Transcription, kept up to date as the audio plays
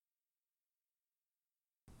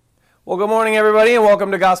Well, good morning, everybody, and welcome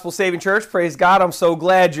to Gospel Saving Church. Praise God. I'm so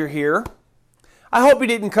glad you're here. I hope you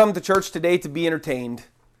didn't come to church today to be entertained,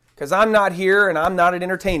 because I'm not here and I'm not an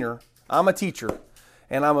entertainer. I'm a teacher,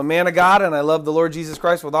 and I'm a man of God, and I love the Lord Jesus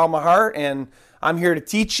Christ with all my heart, and I'm here to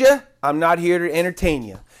teach you. I'm not here to entertain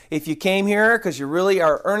you. If you came here because you really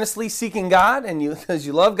are earnestly seeking God and because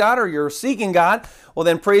you love God or you're seeking God, well,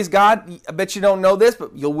 then praise God. I bet you don't know this,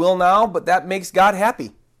 but you will now, but that makes God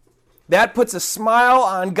happy. That puts a smile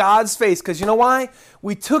on God's face, because you know why?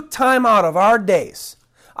 We took time out of our days,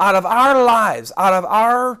 out of our lives, out of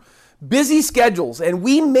our busy schedules, and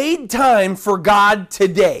we made time for God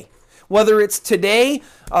today. Whether it's today,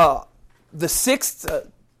 the 6th,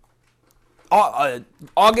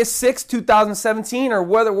 August 6th, 2017, or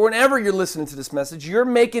whenever you're listening to this message, you're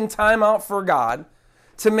making time out for God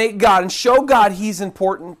to make God and show God He's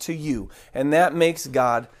important to you, and that makes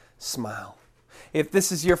God smile. If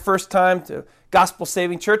this is your first time to Gospel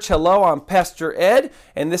Saving Church, hello, I'm Pastor Ed,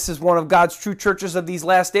 and this is one of God's true churches of these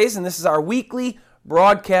last days, and this is our weekly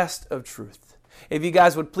broadcast of truth. If you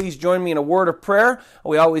guys would please join me in a word of prayer.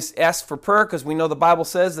 We always ask for prayer because we know the Bible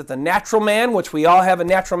says that the natural man, which we all have a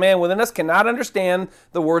natural man within us, cannot understand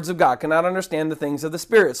the words of God, cannot understand the things of the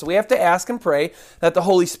Spirit. So we have to ask and pray that the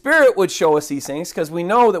Holy Spirit would show us these things, because we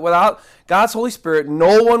know that without God's Holy Spirit,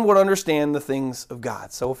 no one would understand the things of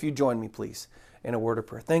God. So if you join me, please, in a word of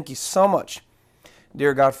prayer. Thank you so much,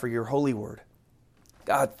 dear God, for your holy word.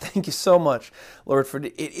 God, thank you so much, Lord, for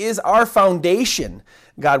it is our foundation.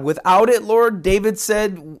 God, without it, Lord, David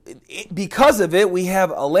said, because of it, we have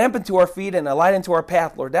a lamp unto our feet and a light unto our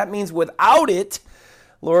path, Lord. That means without it,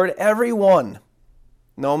 Lord, everyone,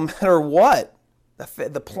 no matter what,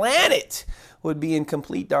 the planet would be in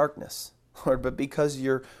complete darkness, Lord. But because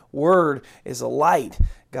your word is a light,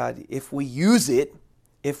 God, if we use it,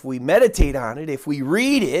 if we meditate on it, if we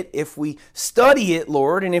read it, if we study it,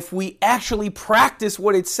 Lord, and if we actually practice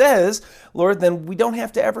what it says, Lord, then we don't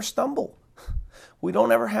have to ever stumble. We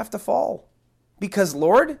don't ever have to fall. Because,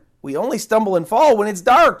 Lord, we only stumble and fall when it's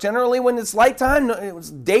dark. Generally, when it's lighttime,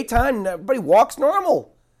 it's daytime, everybody walks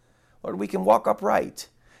normal. Lord, we can walk upright,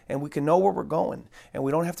 and we can know where we're going, and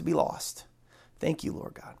we don't have to be lost. Thank you,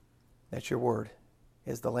 Lord God, that your word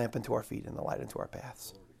is the lamp unto our feet and the light unto our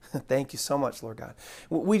paths. Thank you so much, Lord God.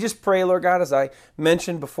 We just pray, Lord God, as I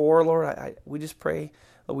mentioned before, Lord, we just pray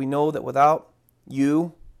that we know that without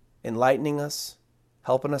you enlightening us,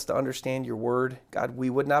 helping us to understand your word, God, we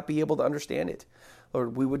would not be able to understand it.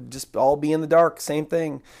 Lord, we would just all be in the dark, same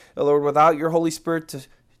thing. Lord, without your Holy Spirit to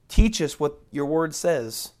teach us what your word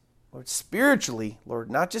says, Lord, spiritually,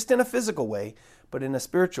 Lord, not just in a physical way, but in a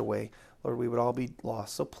spiritual way, Lord, we would all be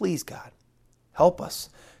lost. So please, God, help us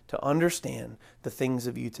to understand the things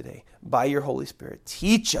of you today by your Holy Spirit.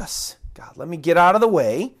 Teach us, God. Let me get out of the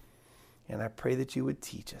way, and I pray that you would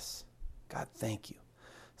teach us. God, thank you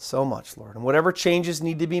so much, Lord. And whatever changes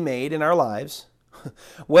need to be made in our lives,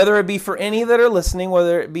 whether it be for any that are listening,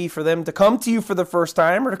 whether it be for them to come to you for the first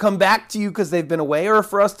time or to come back to you because they've been away, or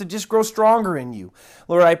for us to just grow stronger in you,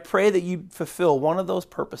 Lord, I pray that you fulfill one of those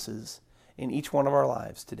purposes in each one of our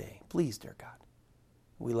lives today. Please, dear God.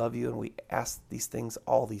 We love you, and we ask these things,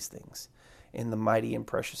 all these things, in the mighty and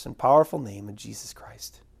precious and powerful name of Jesus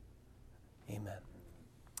Christ. Amen.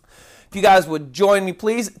 If you guys would join me,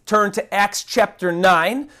 please, turn to Acts chapter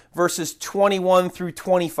 9, verses 21 through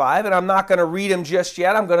 25. And I'm not going to read them just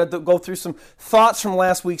yet. I'm going to go through some thoughts from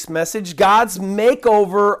last week's message, God's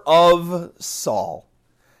makeover of Saul.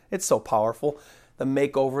 It's so powerful, the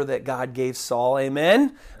makeover that God gave Saul.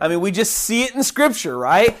 Amen? I mean, we just see it in Scripture,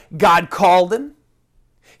 right? God called him.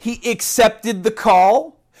 He accepted the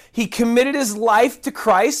call. He committed his life to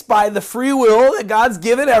Christ by the free will that God's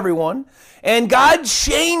given everyone. And God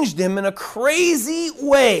changed him in a crazy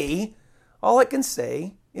way. All I can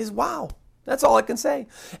say is, wow. That's all I can say.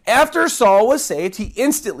 After Saul was saved, he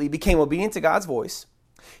instantly became obedient to God's voice.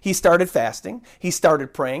 He started fasting. He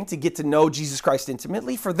started praying to get to know Jesus Christ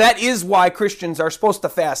intimately. For that is why Christians are supposed to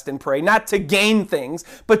fast and pray, not to gain things,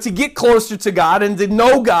 but to get closer to God and to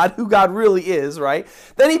know God, who God really is, right?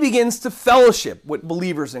 Then he begins to fellowship with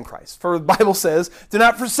believers in Christ. For the Bible says, do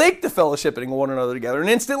not forsake the fellowshipping one another together. And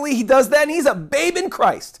instantly he does that, and he's a babe in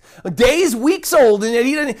Christ. Days, weeks old, and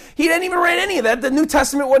he didn't even read any of that. The New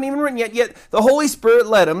Testament wasn't even written yet the Holy Spirit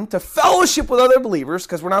led him to fellowship with other believers,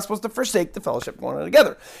 because we're not supposed to forsake the fellowship one another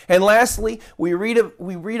together. And lastly, we read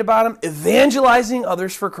about him evangelizing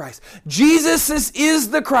others for Christ. Jesus is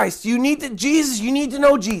the Christ. You need to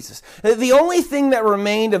know Jesus. The only thing that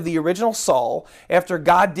remained of the original Saul after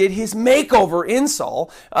God did his makeover in Saul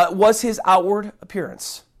was his outward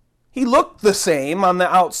appearance. He looked the same on the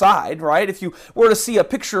outside, right? If you were to see a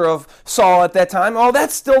picture of Saul at that time, oh,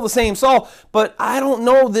 that's still the same Saul. But I don't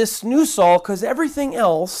know this new Saul because everything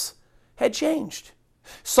else had changed.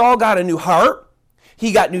 Saul got a new heart.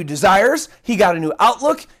 He got new desires. He got a new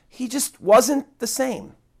outlook. He just wasn't the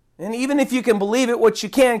same. And even if you can believe it, which you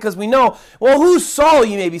can, because we know, well, who's Saul,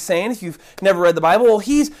 you may be saying, if you've never read the Bible? Well,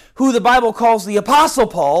 he's who the Bible calls the Apostle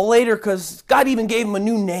Paul later, because God even gave him a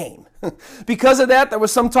new name. Because of that, there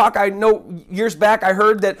was some talk, I know years back, I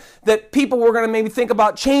heard that people were going to maybe think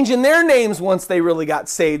about changing their names once they really got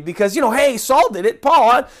saved. Because, hey, Saul did it,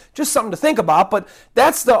 Paul, just something to think about. But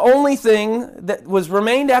that's the only thing that was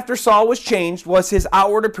remained after Saul was changed, was his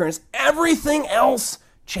outward appearance. Everything else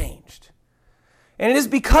changed. And it is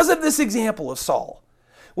because of this example of Saul,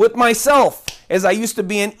 with myself, as I used to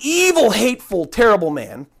be an evil, hateful, terrible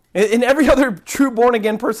man, and every other true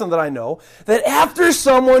born-again person that I know, that after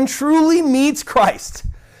someone truly meets Christ,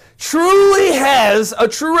 truly has a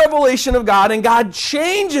true revelation of God, and God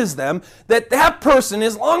changes them, that person,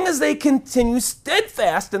 as long as they continue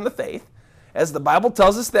steadfast in the faith, as the Bible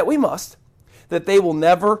tells us that we must, that they will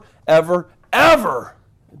never, ever, ever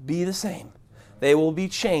be the same. They will be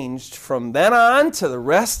changed from then on to the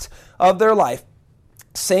rest of their life.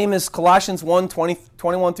 Same as Colossians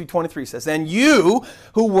 1:21 through 23 says, "And you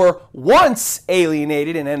who were once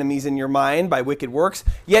alienated and enemies in your mind by wicked works,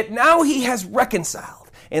 yet now he has reconciled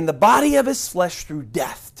in the body of his flesh through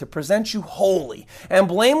death to present you holy and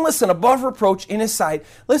blameless and above reproach in his sight."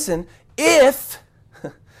 Listen, if,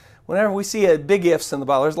 whenever we see a big ifs in the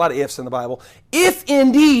Bible, there's a lot of ifs in the Bible, if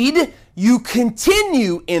indeed you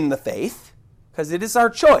continue in the faith, because it is our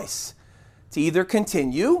choice to either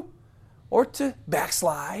continue or to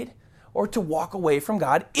backslide or to walk away from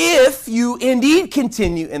God. If you indeed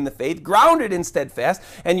continue in the faith, grounded and steadfast,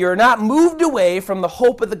 and you're not moved away from the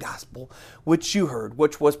hope of the gospel which you heard,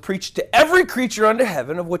 which was preached to every creature under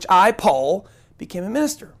heaven, of which I, Paul, became a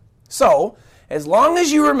minister. So, as long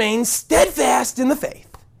as you remain steadfast in the faith,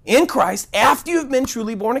 in Christ, after you've been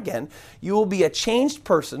truly born again, you will be a changed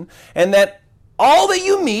person, and that all that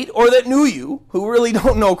you meet or that knew you, who really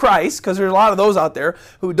don't know Christ, because there's a lot of those out there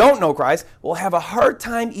who don't know Christ, will have a hard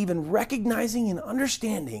time even recognizing and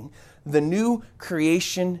understanding the new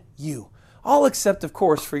creation you. All except, of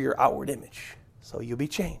course, for your outward image. So you'll be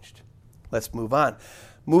changed. Let's move on.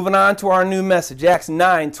 Moving on to our new message, Acts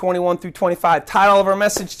 9:21 through 25. Title of our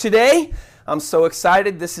message today, I'm so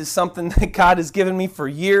excited. This is something that God has given me for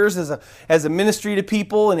years as a ministry to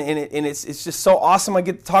people, and it's just so awesome I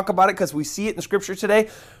get to talk about it because we see it in Scripture today.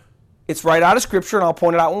 It's right out of Scripture, and I'll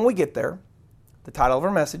point it out when we get there. The title of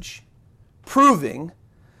our message, Proving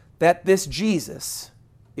that this Jesus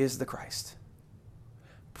is the Christ.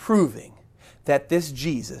 Proving that this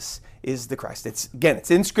Jesus is the Christ. It's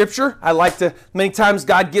in Scripture. I like to, many times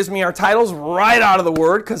God gives me our titles right out of the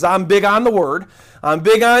Word because I'm big on the Word. I'm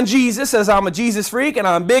big on Jesus as I'm a Jesus freak, and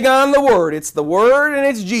I'm big on the Word. It's the Word and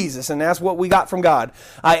it's Jesus, and that's what we got from God.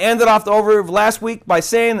 I ended off the overview of last week by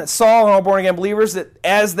saying that Saul and all born-again believers, that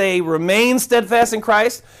as they remain steadfast in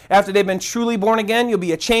Christ, after they've been truly born again, you'll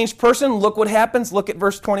be a changed person. Look what happens. Look at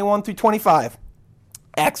verse 21 through 25.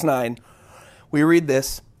 Acts 9. We read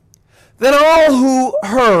this. Then all who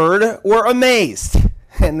heard were amazed,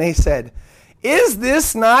 and they said, "Is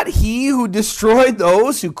this not he who destroyed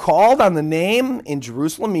those who called on the name in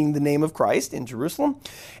Jerusalem," meaning the name of Christ in Jerusalem?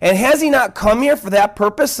 "And has he not come here for that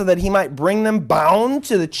purpose, so that he might bring them bound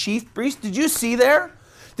to the chief priest?" Did you see there?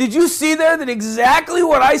 Did you see there that exactly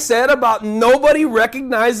what I said about nobody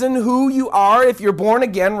recognizing who you are if you're born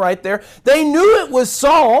again right there? They knew it was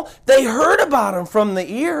Saul. They heard about him from the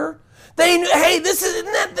ear. They knew, hey, this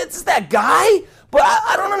is that guy, but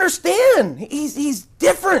I don't understand. He's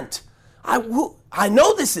different. I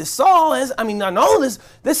know this is Saul. I know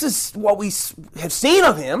this is what we have seen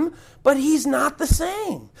of him, but he's not the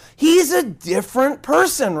same. He's a different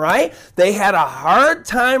person, right? They had a hard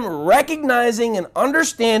time recognizing and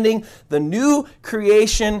understanding the new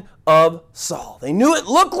creation of Saul. They knew it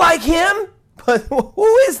looked like him, but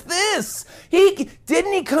who is this?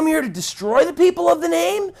 Didn't he come here to destroy the people of the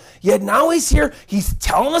name? Yet now he's here. He's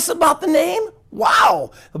telling us about the name?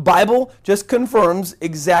 Wow. The Bible just confirms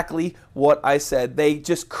exactly what I said. They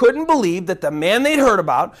just couldn't believe that the man they'd heard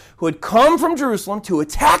about, who had come from Jerusalem to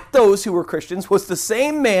attack those who were Christians, was the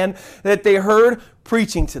same man that they heard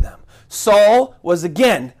preaching to them. Saul was,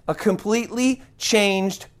 again, a completely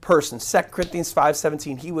changed person. 2 Corinthians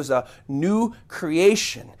 5:17, he was a new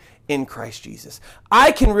creation in Christ Jesus.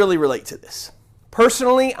 I can really relate to this.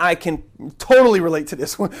 Personally, I can totally relate to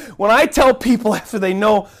this. When I tell people after they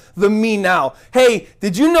know the me now, hey,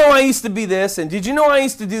 did you know I used to be this? And did you know I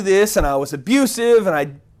used to do this? And I was abusive and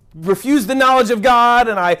I refused the knowledge of God,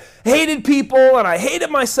 and I hated people, and I hated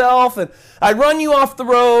myself, and I'd run you off the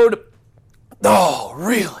road. Oh,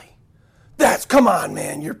 really? Come on,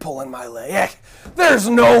 man, you're pulling my leg. There's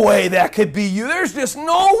no way that could be you. There's just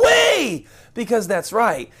no way. Because that's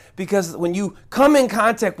right. Because when you come in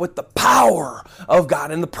contact with the power of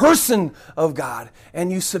God and the person of God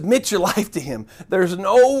and you submit your life to Him, there's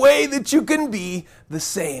no way that you can be the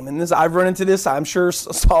same. And this, I've run into this. I'm sure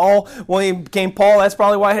Saul, when he became Paul, that's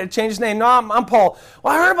probably why he had to change his name. No, I'm Paul.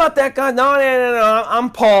 Well, I heard about that guy. No, I'm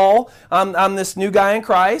Paul. I'm this new guy in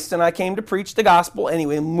Christ, and I came to preach the gospel.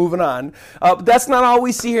 Anyway, moving on. But that's not all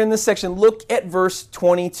we see here in this section. Look at verse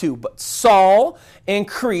 22. But Saul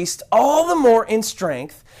increased all the more in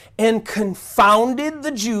strength and confounded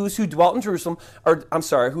the Jews who dwelt in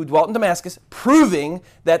who dwelt in Damascus, proving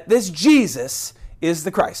that this Jesus is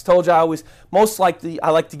the Christ. Told you I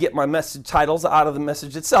like to get my message titles out of the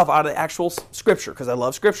message itself, out of the actual Scripture, because I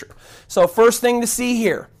love Scripture. So first thing to see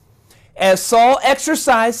here, as Saul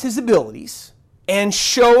exercised his abilities and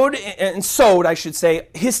sowed his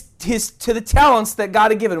to the talents that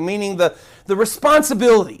God had given him, meaning the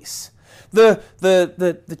responsibilities,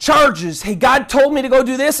 the charges. Hey, God told me to go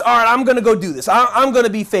do this. All right, I'm going to go do this. I'm going to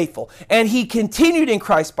be faithful. And he continued in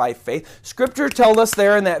Christ by faith. Scripture tells us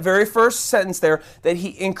there in that very first sentence there that he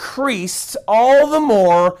increased all the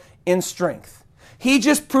more in strength. He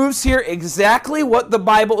just proves here exactly what the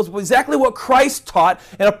Bible is, exactly what Christ taught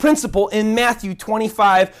in a principle in Matthew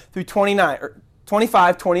 25 through 29, or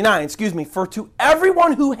 25, 29, For to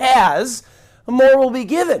everyone who has, more will be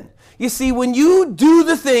given. You see, when you do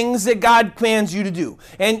the things that God commands you to do,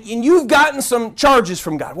 and you've gotten some charges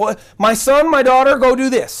from God. Well, my son, my daughter, go do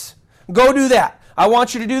this. Go do that. I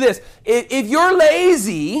want you to do this. If you're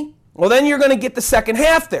lazy, well, then you're going to get the second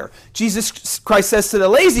half there. Jesus Christ says to the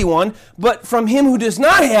lazy one, but from him who does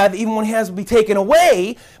not have, even when he has will be taken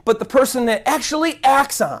away. But the person that actually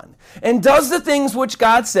acts on and does the things which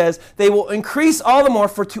God says, they will increase all the more.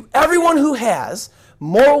 For to everyone who has,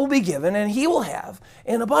 more will be given, and he will have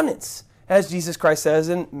in abundance, as Jesus Christ says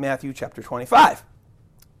in Matthew chapter 25.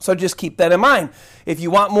 So just keep that in mind. If you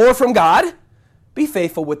want more from God, be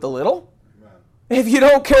faithful with the little. Amen. If you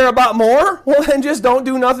don't care about more, well, then just don't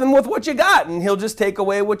do nothing with what you got, and he'll just take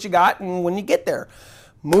away what you got and when you get there.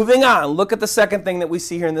 Moving on, look at the second thing that we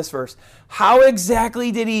see here in this verse. How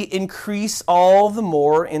exactly did he increase all the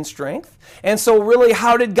more in strength? And so really,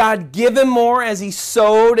 how did God give him more as he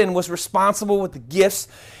sowed and was responsible with the gifts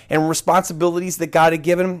and responsibilities that God had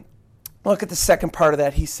given him? Look at the second part of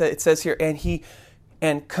that. It says here,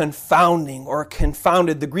 and confounding or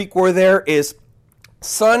confounded. The Greek word there is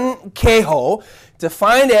sunkeho,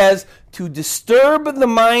 defined as to disturb the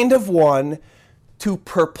mind of one, to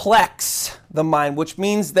perplex the mind, which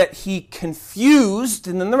means that he confused,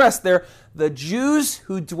 and then the rest there, the Jews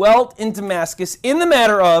who dwelt in Damascus in the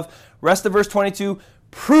matter of, rest of verse 22,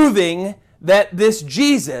 proving that this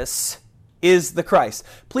Jesus is the Christ.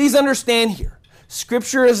 Please understand here,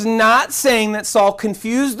 Scripture is not saying that Saul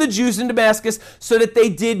confused the Jews in Damascus so that they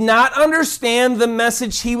did not understand the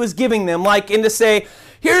message he was giving them, like in to say,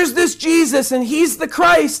 here's this Jesus and he's the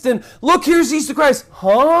Christ, and look, he's the Christ.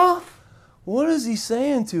 Huh? What is he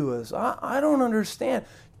saying to us? I don't understand.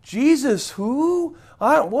 Jesus who?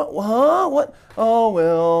 What? Huh? What? Oh,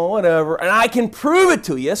 well, whatever. And I can prove it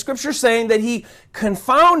to you. Scripture's saying that he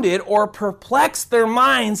confounded or perplexed their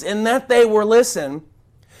minds in that they were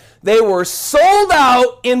sold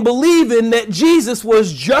out in believing that Jesus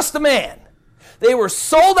was just a man. They were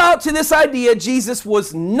sold out to this idea Jesus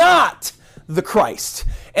was not the Christ.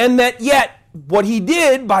 And that yet, what he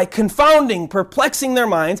did by confounding, perplexing their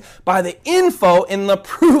minds, by the info and the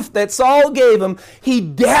proof that Saul gave him, he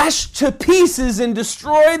dashed to pieces and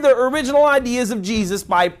destroyed the original ideas of Jesus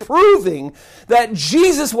by proving that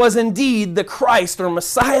Jesus was indeed the Christ or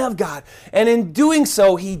Messiah of God. And in doing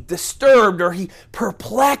so, he disturbed or he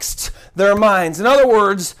perplexed their minds. In other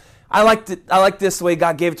words, I like this the way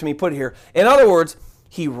God gave it to me, put it here. In other words,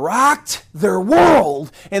 he rocked their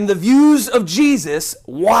world and the views of Jesus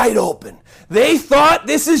wide open. They thought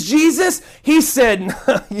this is Jesus. He said,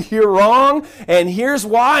 you're wrong, and here's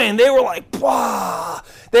why. And they were like, bah.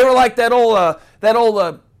 They were like that old,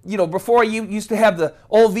 before you used to have the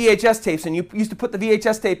old VHS tapes, and you used to put the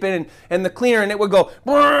VHS tape in and the cleaner, and it would go,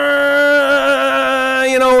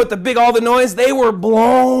 with all the noise. They were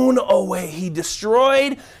blown away. He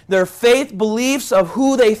destroyed their faith beliefs of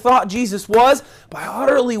who they thought Jesus was by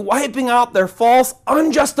utterly wiping out their false,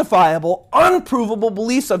 unjustifiable, unprovable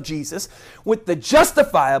beliefs of Jesus with the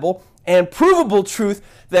justifiable and provable truth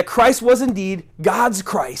that Christ was indeed God's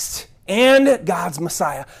Christ and God's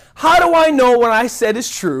Messiah. How do I know what I said is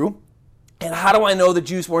true? And how do I know the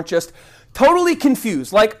Jews weren't just totally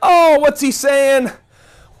confused? Like, oh, what's he saying?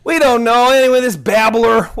 We don't know. Anyway, this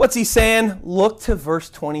babbler, what's he saying? Look to verse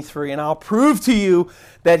 23, and I'll prove to you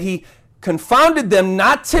that he confounded them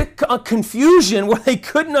not to confusion where they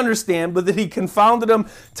couldn't understand, but that he confounded them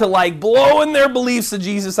to like blowing their beliefs of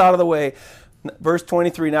Jesus out of the way. Verse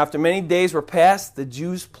 23, and after many days were passed, the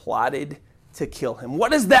Jews plotted to kill him.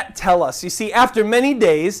 What does that tell us? You see, after many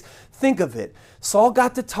days, think of it. Saul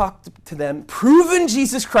got to talk to them, proving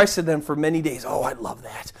Jesus Christ to them for many days. Oh, I'd love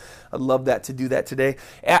that. I'd love that to do that today.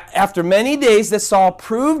 After many days that Saul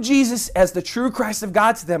proved Jesus as the true Christ of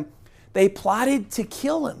God to them, they plotted to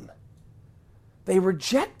kill him. They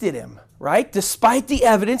rejected him, right? Despite the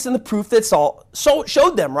evidence and the proof that Saul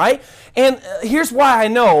showed them, right? And here's why I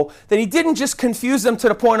know that he didn't just confuse them to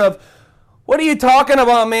the point of, what are you talking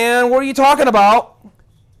about, man? What are you talking about?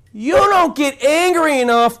 You don't get angry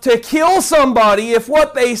enough to kill somebody if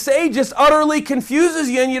what they say just utterly confuses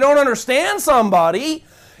you and you don't understand somebody.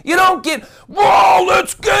 You don't get, whoa,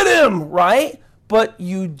 let's get him, right? But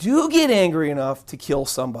you do get angry enough to kill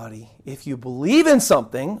somebody if you believe in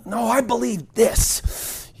something. No, I believe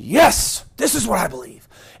this. Yes, this is what I believe.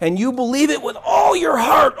 And you believe it with all your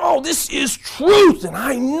heart. Oh, this is truth, and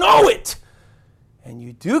I know it. And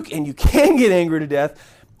you can get angry to death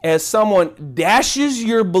as someone dashes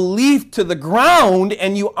your belief to the ground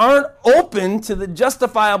and you aren't open to the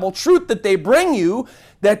justifiable truth that they bring you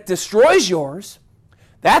that destroys yours.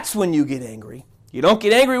 That's when you get angry. You don't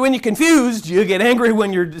get angry when you're confused. You get angry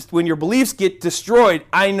when your beliefs get destroyed.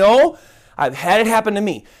 I know. I've had it happen to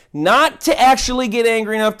me. Not to actually get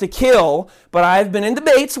angry enough to kill, but I've been in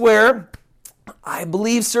debates where I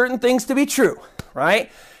believe certain things to be true,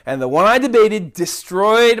 right? And the one I debated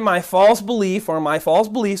destroyed my false belief or my false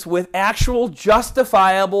beliefs with actual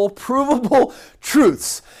justifiable, provable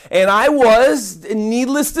truths. And I was,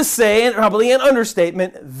 needless to say, and probably an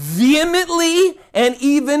understatement, vehemently and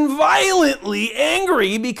even violently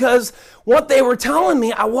angry because what they were telling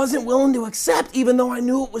me I wasn't willing to accept even though I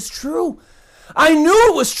knew it was true. I knew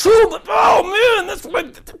it was true, but oh man, that's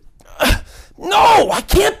what... No, I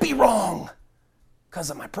can't be wrong because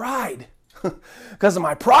of my pride. Because of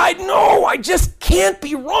my pride? No, I just can't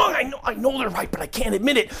be wrong. I know they're right, but I can't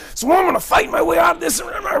admit it. So I'm going to fight my way out of this.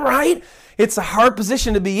 Am I right? It's a hard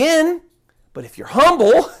position to be in. But if you're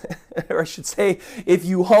humble, or I should say, if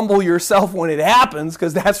you humble yourself when it happens,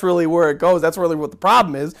 because that's really where it goes. That's really what the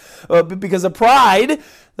problem is. Because of pride,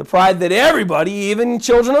 the pride that everybody, even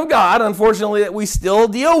children of God, unfortunately, that we still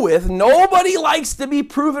deal with, nobody likes to be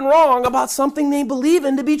proven wrong about something they believe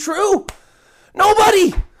in to be true.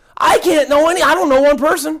 Nobody. I don't know one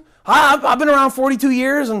person. I've been around 42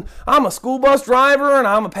 years, and I'm a school bus driver, and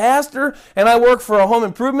I'm a pastor, and I work for a home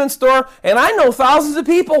improvement store, and I know thousands of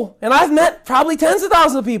people, and I've met probably tens of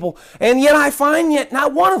thousands of people, and yet I find yet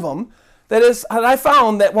not one of them that I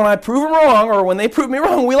found that when I prove them wrong, or when they prove me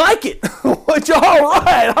wrong, we like it. Which, all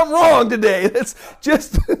right, I'm wrong today.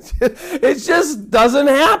 It just doesn't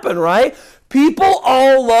happen, right? People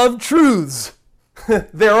all love truths,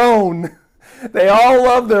 their own. They all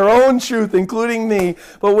love their own truth, including me.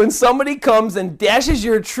 But when somebody comes and dashes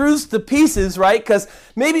your truths to pieces, right? Because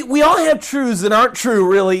maybe we all have truths that aren't true,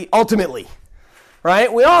 really, ultimately.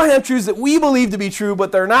 Right? We all have truths that we believe to be true,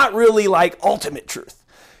 but they're not really like ultimate truth.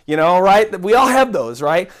 You know, right? We all have those,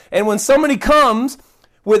 right? And when somebody comes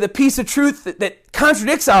with a piece of truth that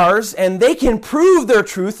contradicts ours, and they can prove their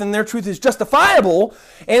truth, and their truth is justifiable,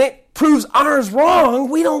 and it proves ours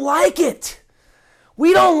wrong, we don't like it.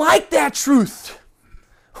 We don't like that truth.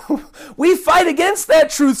 We fight against that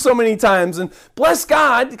truth so many times. And bless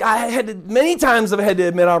God, many times I've had to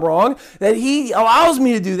admit I'm wrong, that He allows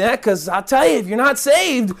me to do that, because I'll tell you, if you're not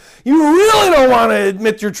saved, you really don't want to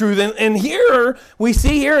admit your truth. And here, we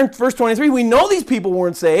see here in verse 23, we know these people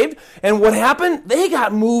weren't saved. And what happened? They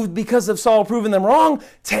got moved because of Saul proving them wrong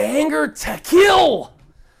to anger to kill.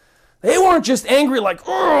 They weren't just angry like,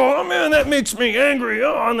 oh man, that makes me angry,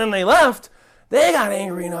 and then they left. They got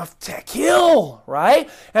angry enough to kill, right?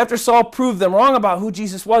 After Saul proved them wrong about who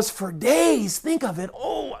Jesus was for days. Think of it.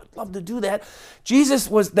 Oh, I'd love to do that. Jesus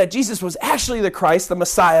was actually the Christ, the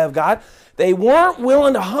Messiah of God. They weren't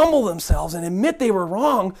willing to humble themselves and admit they were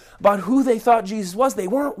wrong about who they thought Jesus was. They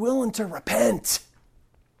weren't willing to repent.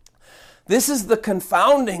 This is the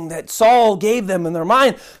confounding that Saul gave them in their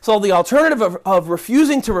mind. So the alternative of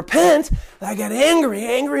refusing to repent, they got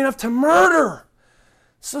angry enough to murder.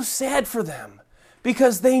 So sad for them.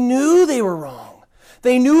 Because they knew they were wrong.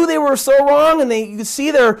 They knew they were so wrong, and you could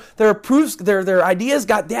see their proofs, their ideas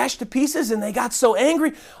got dashed to pieces, and they got so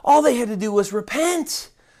angry. All they had to do was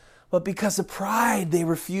repent. but because of pride, they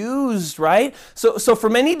refused, right? So for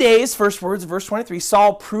many days, first words, verse 23,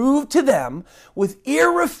 Saul proved to them with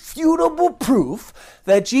irrefutable proof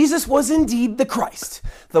that Jesus was indeed the Christ,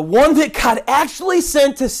 the one that God actually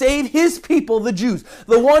sent to save his people, the Jews,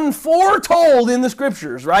 the one foretold in the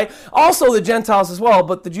scriptures, right? Also the Gentiles as well,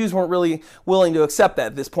 but the Jews weren't really willing to accept that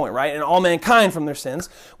at this point, right? And all mankind from their sins,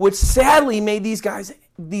 which sadly made these guys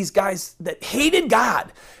that hated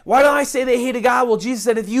God. Why do I say they hated God? Well, Jesus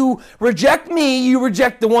said, if you reject me, you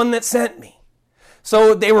reject the one that sent me.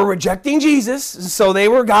 So they were rejecting Jesus, so they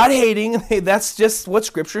were God-hating. That's just what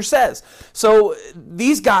Scripture says. So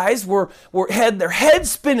these guys had their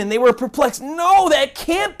heads spinning. They were perplexed. No, that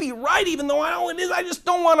can't be right, even though I know it is. I just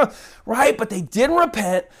don't want to, right? But they didn't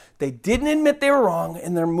repent. They didn't admit they were wrong,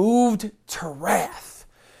 and they're moved to wrath.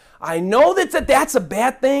 I know that's a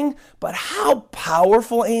bad thing, but how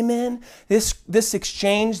powerful, amen, this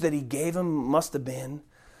exchange that he gave him must have been.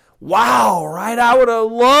 Wow, right? I would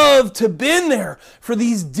have loved to have been there for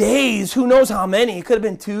these days. Who knows how many? It could have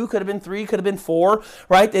been 2, could have been 3, could have been 4,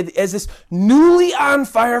 right? As this newly on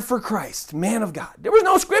fire for Christ, man of God. There was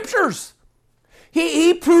no scriptures.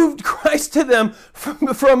 He proved Christ to them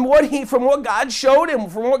from what God showed him,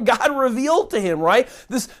 from what God revealed to him, right?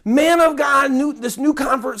 This man of God, this new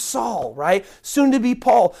convert Saul, right? Soon to be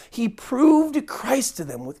Paul. He proved Christ to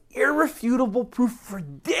them with irrefutable proof for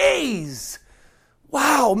days.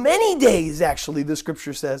 Wow, many days actually, the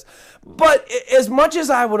scripture says. But as much as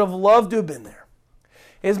I would have loved to have been there,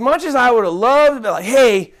 as much as I would have loved to be like,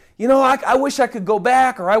 hey, I wish I could go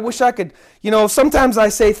back, or I wish I could, sometimes I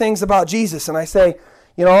say things about Jesus, and I say,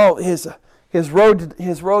 his road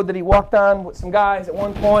that he walked on with some guys at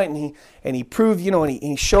one point, and he proved, and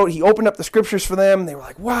he opened up the scriptures for them, and they were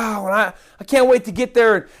like, wow, and I can't wait to get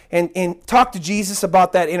there and talk to Jesus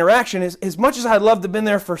about that interaction. As much as I'd love to have been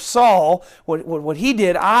there for Saul, what he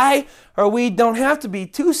did, we don't have to be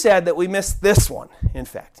too sad that we missed this one, in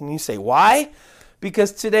fact. And you say, why?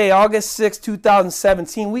 Because today, August 6,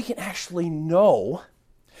 2017, we can actually know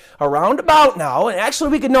around about now, and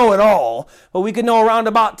actually we could know it all, but we could know around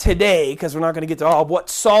about today, because we're not going to get to all, what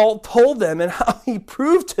Saul told them and how he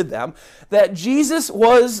proved to them that Jesus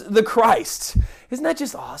was the Christ. Isn't that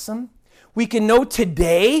just awesome? We can know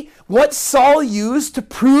today what Saul used to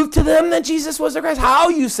prove to them that Jesus was the Christ. How,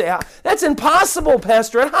 you say? That's impossible,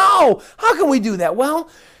 Pastor. And how? How can we do that? Well,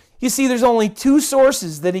 you see, there's only 2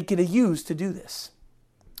 sources that he could have used to do this.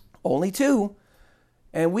 Only 2.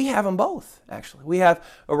 And we have them both, actually. We have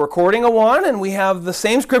a recording of one, and we have the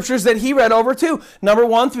same scriptures that he read over too. Number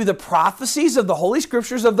 1, through the prophecies of the Holy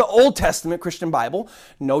Scriptures of the Old Testament Christian Bible.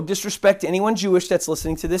 No disrespect to anyone Jewish that's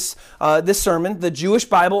listening to this sermon. The Jewish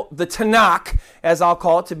Bible, the Tanakh, as I'll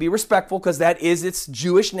call it, to be respectful, because that is its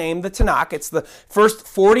Jewish name, the Tanakh. It's the first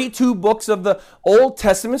 42 books of the Old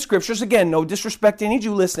Testament Scriptures. Again, no disrespect to any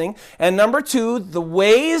Jew listening. And number 2, the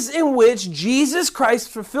ways in which Jesus Christ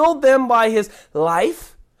fulfilled them by his life,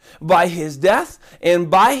 by his death,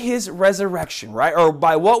 and by his resurrection, right? Or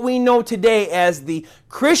by what we know today as the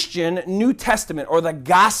Christian New Testament, or the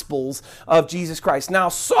Gospels of Jesus Christ. Now,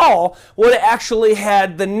 Saul would have actually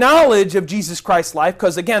had the knowledge of Jesus Christ's life,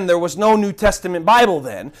 because again, there was no New Testament Bible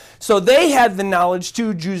then. So they had the knowledge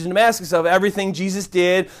too, Jews in Damascus, of everything Jesus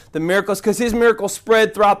did, the miracles, because his miracles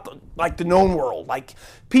spread throughout the known world. Like,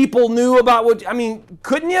 people knew about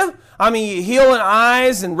couldn't you? Healing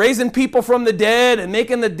eyes and raising people from the dead and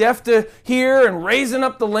making the deaf to hear and raising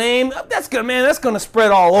up the lame. That's going to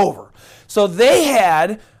spread all over. So they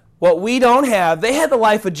had what we don't have. They had the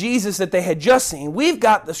life of Jesus that they had just seen. We've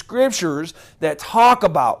got the scriptures that talk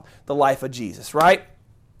about the life of Jesus, right?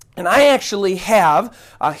 And I actually have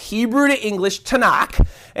a Hebrew to English Tanakh,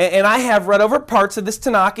 and I have read over parts of this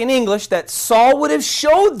Tanakh in English that Saul would have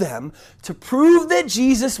showed them to prove that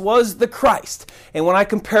Jesus was the Christ. And when I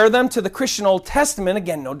compare them to the Christian Old Testament,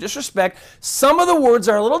 again, no disrespect, some of the words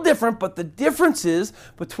are a little different, but the differences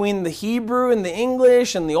between the Hebrew and the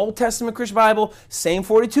English and the Old Testament Christian Bible, same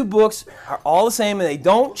 42 books, are all the same, and they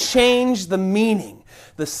don't change the meaning.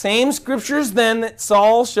 The same scriptures then that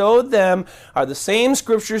Saul showed them are the same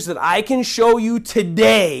scriptures that I can show you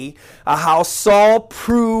today, how Saul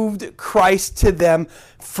proved Christ to them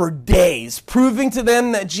for days, proving to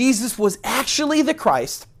them that Jesus was actually the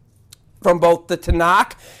Christ from both the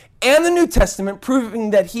Tanakh and the New Testament,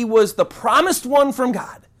 proving that he was the promised one from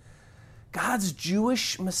God, God's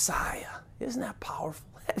Jewish Messiah. Isn't that powerful?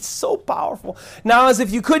 It's so powerful. Now, as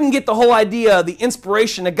if you couldn't get the whole idea, the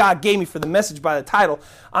inspiration that God gave me for the message by the title,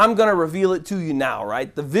 I'm going to reveal it to you now,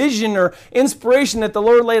 right? The vision or inspiration that the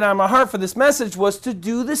Lord laid on my heart for this message was to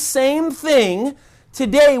do the same thing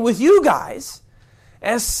today with you guys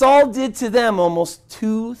as Saul did to them almost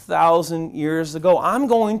 2,000 years ago. I'm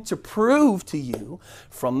going to prove to you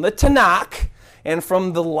from the Tanakh and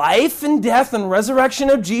from the life and death and resurrection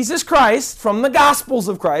of Jesus Christ, from the Gospels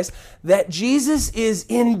of Christ, that Jesus is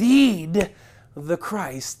indeed the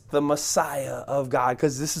Christ, the Messiah of God,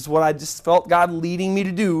 because this is what I just felt God leading me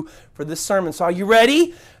to do for this sermon. So are you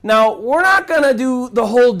ready? Now, we're not going to do the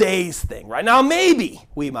whole days thing, right? Now, maybe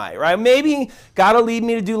we might, right? Maybe God will lead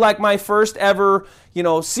me to do like my first ever,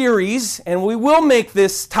 series, and we will make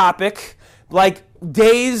this topic like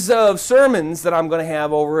days of sermons that I'm going to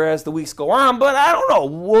have over as the weeks go on, but I don't know.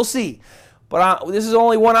 We'll see. But this is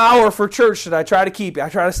only 1 hour for church that I try to keep. I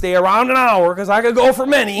try to stay around an hour because I could go for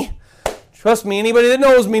many. Trust me, anybody that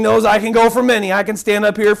knows me knows I can go for many. I can stand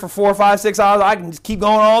up here for 4, 5, 6 hours. I can just keep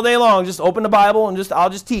going all day long. Just open the Bible and I'll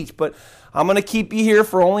just teach. But I'm going to keep you here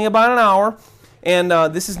for only about an hour. And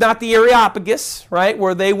this is not the Areopagus, right,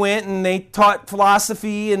 where they went and they taught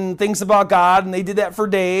philosophy and things about God, and they did that for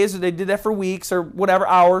days, or they did that for weeks, or whatever,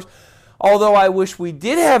 hours. Although I wish we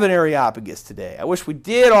did have an Areopagus today. I wish we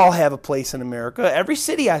did all have a place in America. Every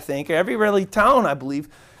city, I think, every really town, I believe.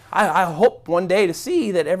 I hope one day to see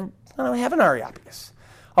that we have an Areopagus.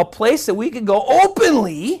 A place that we could go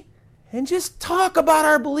openly and just talk about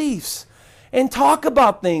our beliefs and talk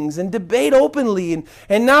about things and debate openly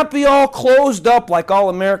and not be all closed up like all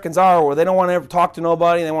Americans are, where they don't want to ever talk to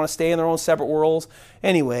nobody and they want to stay in their own separate worlds.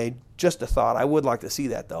 Anyway, just a thought. I would like to see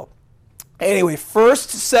that, though. Anyway, first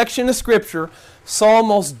section of Scripture, Saul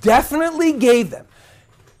most definitely gave them.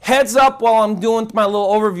 Heads up while I'm doing my little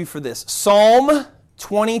overview for this. Psalm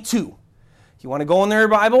 22. You want to go in there,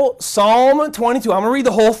 Bible? Psalm 22. I'm going to read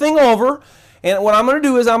the whole thing over. And what I'm going to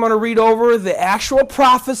do is I'm going to read over the actual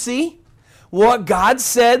prophecy, what God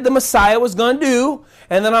said the Messiah was going to do,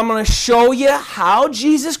 and then I'm going to show you how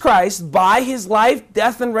Jesus Christ, by his life,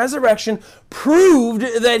 death, and resurrection, proved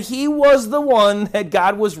that he was the one that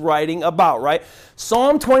God was writing about, right?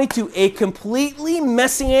 Psalm 22, a completely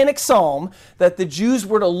messianic psalm that the Jews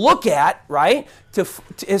were to look at, right,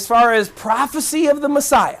 as far as prophecy of the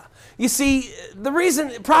Messiah. You see, the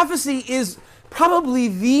reason prophecy is probably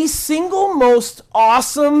the single most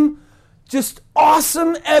awesome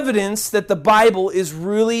evidence that the Bible is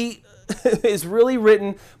really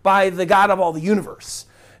written by the God of all the universe.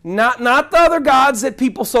 Not the other gods that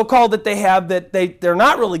people so-called that they have, that they're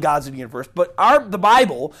not really gods of the universe, but the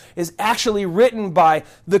Bible is actually written by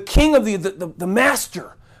the king of the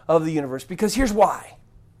master of the universe. Because here's why.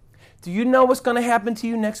 Do you know what's going to happen to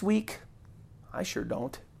you next week? I sure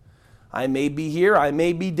don't. I may be here, I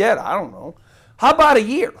may be dead, I don't know. How about a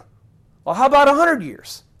year? Well, how about 100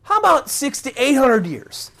 years? How about 600 to 800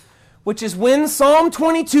 years? Which is when Psalm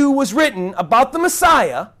 22 was written about the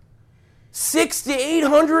Messiah, 600 to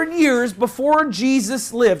 800 years before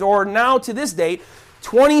Jesus lived, or now to this date,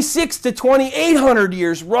 26 to 2800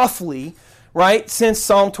 years roughly, right, since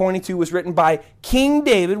Psalm 22 was written by King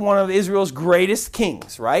David, one of Israel's greatest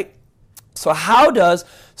kings, right? So how does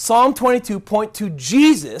Psalm 22 point to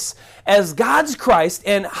Jesus as God's Christ,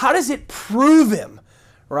 and how does it prove him,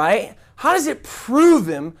 right? How does it prove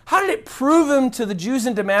him? How did it prove him to the Jews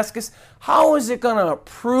in Damascus? How is it going to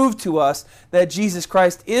prove to us that Jesus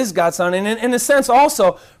Christ is God's Son? And in a sense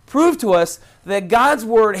also prove to us that God's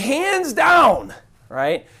Word, hands down,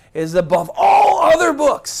 right, is above all other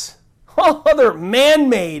books, all other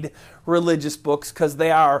man-made religious books, because they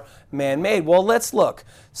are man-made. Well, let's look.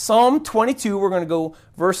 Psalm 22, we're going to go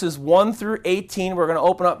verses 1 through 18. We're going to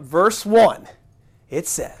open up verse 1. It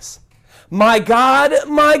says, my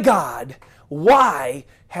God, why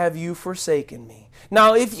have you forsaken me?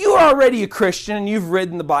 Now, if you are already a Christian and you've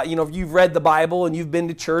read the Bible and you've been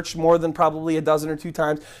to church more than probably a dozen or two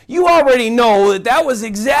times, you already know that was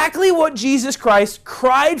exactly what Jesus Christ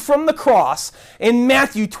cried from the cross in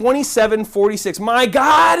Matthew 27:46. My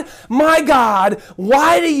God,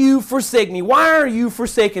 why do you forsake me? Why are you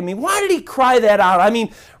forsaking me? Why did he cry that out? I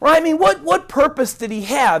mean, what purpose did he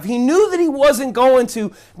have? He knew that he wasn't going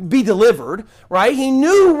to be delivered, right? He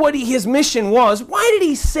knew what his mission was. Why did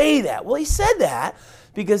he say that? Well, he said that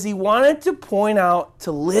because he wanted to point out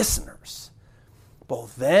to listeners,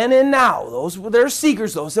 both then and now, those that are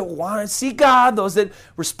seekers, those that want to seek God, those that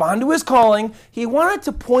respond to his calling, he wanted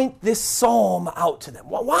to point this psalm out to them.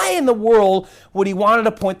 Why in the world would he want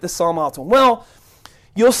to point this psalm out to them? Well,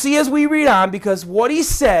 you'll see as we read on, because what he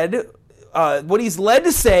said, what he's led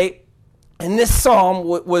to say in this psalm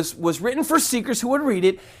was written for seekers who would read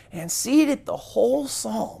it and see that the whole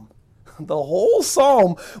psalm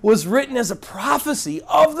was written as a prophecy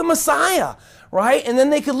of the Messiah, right? And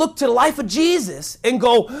then they could look to the life of Jesus and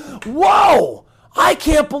go, whoa, I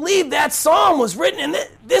can't believe that psalm was written, and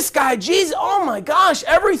this guy, Jesus, oh my gosh,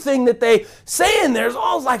 everything that they say in there is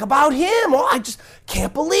all like about him. Oh, I just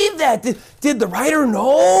can't believe that. Did the writer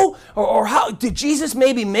know? Or how did Jesus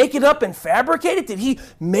maybe make it up and fabricate it? Did he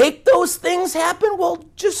make those things happen? Well,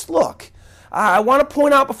 just look. I want to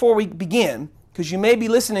point out before we begin, because you may be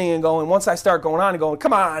listening and going, once I start going on and going,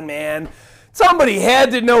 come on, man. Somebody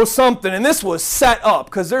had to know something, and this was set up,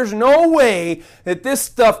 because there's no way that this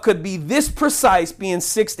stuff could be this precise, being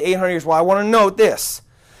 600 to 800 years. Well, I want to note this.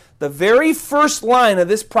 The very first line of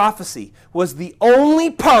this prophecy was the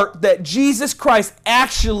only part that Jesus Christ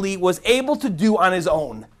actually was able to do on his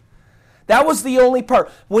own. That was the only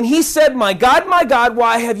part. When he said, my God,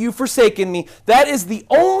 why have you forsaken me? That is the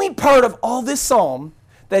only part of all this psalm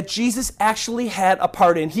that Jesus actually had a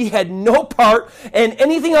part in. He had no part in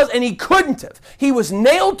anything else, and he couldn't have. He was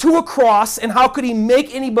nailed to a cross, and how could he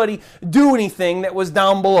make anybody do anything that was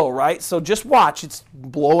down below, right? So just watch. It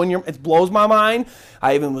blows my mind.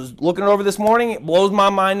 I even was looking it over this morning. It blows my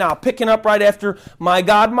mind now. Picking up right after, my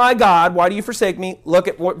God, why do you forsake me? Look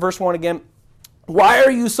at verse 1 again. Why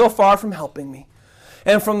are you so far from helping me?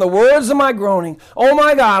 And from the words of my groaning, oh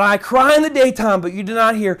my God, I cry in the daytime, but you do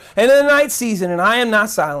not hear, and in the night season, and I am not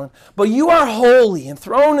silent. But you are holy,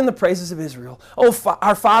 enthroned in the praises of Israel. Oh,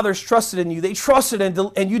 our fathers trusted in you. They trusted,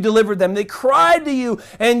 and you delivered them. They cried to you,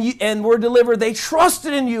 and were delivered. They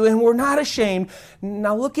trusted in you, and were not ashamed.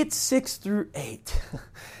 Now look at 6 through 8.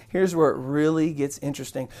 Here's where it really gets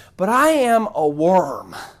interesting. But I am a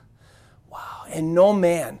worm. Wow, and no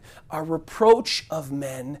man, a reproach of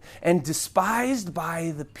men, and despised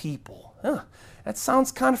by the people. That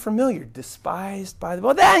sounds kind of familiar. Despised by the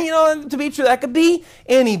people. Well, then, to be true, that could be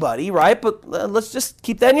anybody, right? But let's just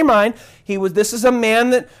keep that in your mind. This is a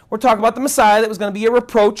man that we're talking about, the Messiah, that was going to be a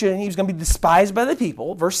reproach, and he was going to be despised by the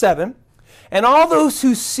people. Verse 7. And all those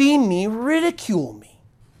who see me ridicule me.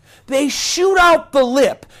 They shoot out the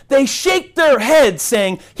lip. They shake their heads,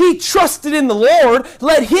 saying, he trusted in the Lord.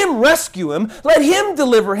 Let him rescue him. Let him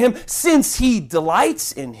deliver him, since he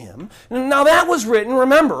delights in him. Now that was written,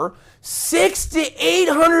 remember, 600 to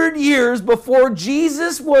 800 years before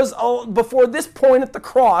before this point at the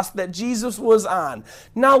cross that Jesus was on.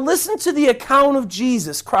 Now listen to the account of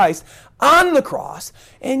Jesus Christ on the cross,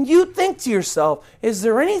 and you think to yourself, is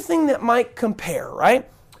there anything that might compare, right?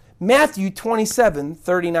 Matthew 27,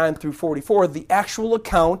 39 through 44, the actual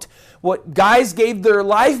account, what guys gave their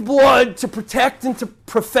lifeblood to protect and to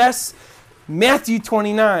profess. Matthew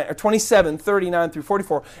 27, 39 through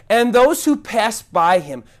 44. And those who passed by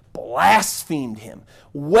him blasphemed him,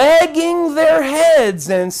 wagging their heads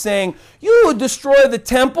and saying, you would destroy the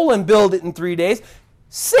temple and build it in 3 days.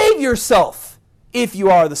 Save yourself. If you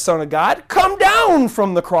are the Son of God, come down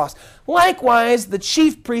from the cross. Likewise, the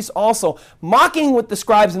chief priests also, mocking with the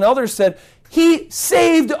scribes and elders, said, he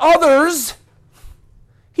saved others.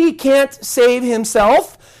 He can't save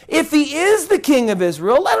himself. If he is the King of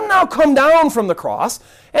Israel, let him now come down from the cross,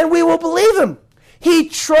 and we will believe him. He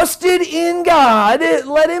trusted in God.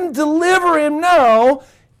 Let him deliver him now,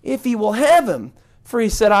 if he will have him. For he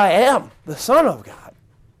said, I am the Son of God.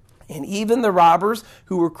 And even the robbers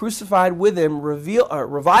who were crucified with him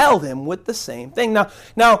reviled him with the same thing.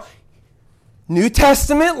 Now, New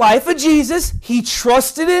Testament life of Jesus, he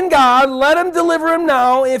trusted in God. Let him deliver him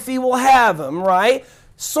now if he will have him, right?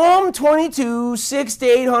 Psalm 22, 600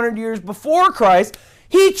 to 800 years before Christ,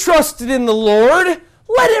 he trusted in the Lord.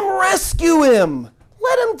 Let him rescue him.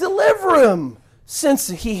 Let him deliver him. Since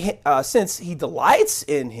he delights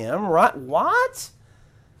in him, right? What?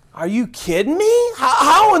 Are you kidding me?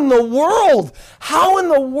 How in the world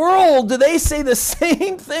do they say the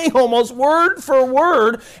same thing almost word for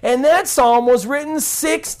word? And that psalm was written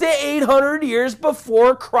 600 to 800 years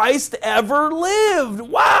before Christ ever lived.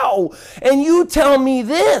 Wow. And you tell me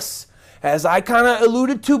this, as I kind of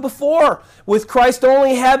alluded to before, with Christ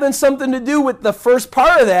only having something to do with the first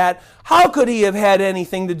part of that, how could he have had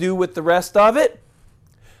anything to do with the rest of it?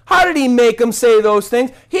 How did he make them say those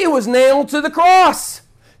things? He was nailed to the cross.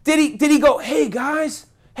 Did he go, hey guys,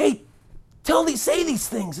 hey, say these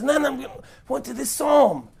things, and then I'm went to this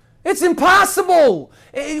psalm? It's impossible.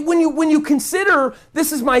 When you consider,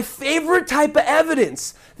 this is my favorite type of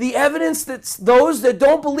evidence, the evidence that's those that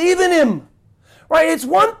don't believe in him. Right? It's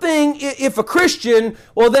one thing if a Christian,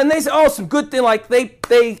 well then they say, oh, some good thing, like they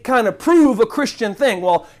kind of prove a Christian thing.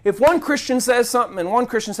 Well, if one Christian says something and one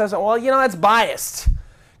Christian says something, well, that's biased.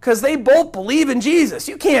 Because they both believe in Jesus.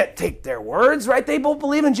 You can't take their words, right? They both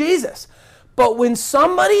believe in Jesus. But when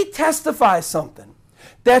somebody testifies something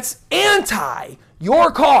that's anti your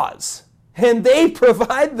cause, and they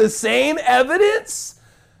provide the same evidence,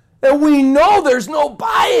 and we know there's no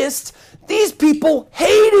bias, These people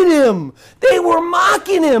hated him. They were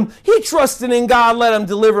mocking him. He trusted in God, let him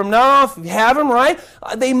deliver him. Now, if you have him, right?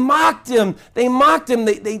 They mocked him. They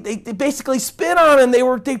basically spit on him.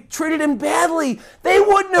 They treated him badly. They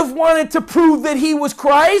wouldn't have wanted to prove that he was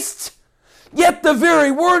Christ. Yet the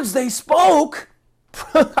very words they spoke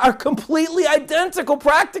are completely identical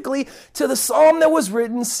practically to the psalm that was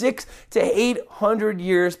written 600 to 800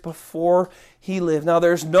 years before he lived. Now,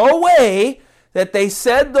 there's no way that they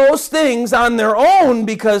said those things on their own,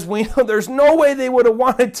 because we know there's no way they would have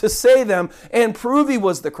wanted to say them and prove he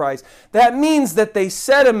was the Christ. That means that they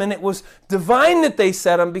said them, and it was divine that they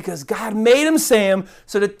said them, because God made him say them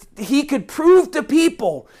so that he could prove to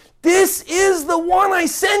people, this is the one I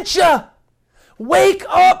sent you. Wake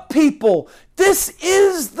up, people. This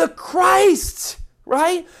is the Christ,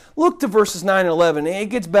 right? Look to verses 9 and 11. It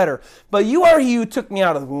gets better. But you are he who took me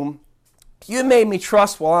out of the womb. You made me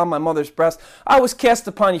trust while on my mother's breast. I was cast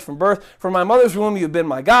upon you from birth. From my mother's womb you have been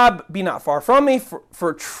my God. Be not far from me,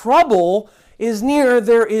 for trouble is near.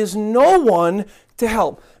 There is no one to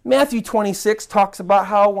help. Matthew 26 talks about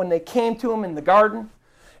how when they came to him in the garden,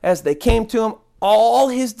 as they came to him, all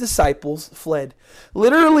his disciples fled.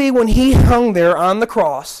 Literally, when he hung there on the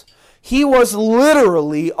cross, he was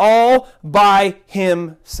literally all by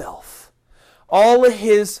himself. All of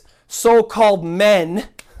his so-called men,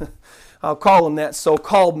 I'll call them that,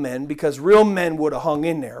 so-called men, because real men would have hung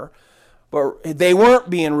in there. But they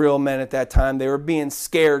weren't being real men at that time. They were being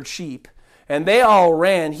scared sheep. And they all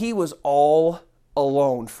ran. He was all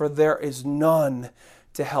alone, for there is none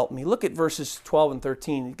to help me. Look at verses 12 and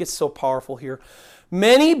 13. It gets so powerful here.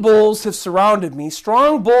 Many bulls have surrounded me.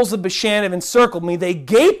 Strong bulls of Bashan have encircled me. They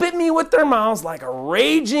gape at me with their mouths like a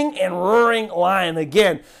raging and roaring lion.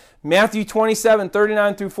 Again, Matthew 27,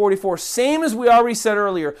 39 through 44. Same as we already said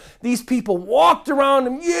earlier. These people walked around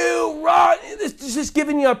him. You run. It's just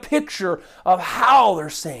giving you a picture of how they're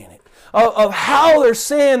saying it. Of how they're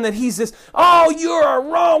saying that he's this, oh, you're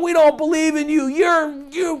wrong. We don't believe in you.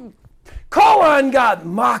 You call on God,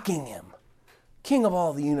 mocking him. King of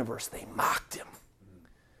all the universe, they mocked him.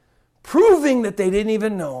 Proving that they didn't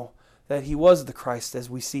even know that he was the Christ, as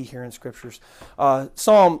we see here in Scriptures.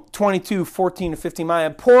 Psalm 22, 14 to 15. I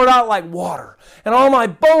am poured out like water, and all my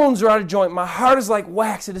bones are out of joint. My heart is like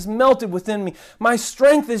wax. It is melted within me. My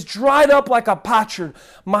strength is dried up like a potsherd.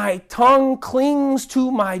 My tongue clings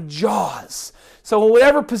to my jaws. So in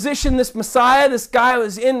whatever position this Messiah, this guy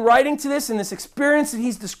was in writing to this, and this experience that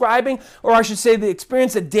he's describing, or I should say the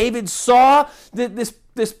experience that David saw, that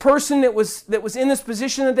this person that was in this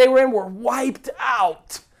position that they were in were wiped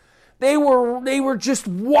out. They were just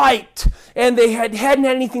wiped, and they hadn't had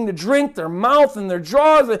anything to drink. Their mouth and their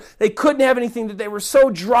jaws, they couldn't have anything. They were so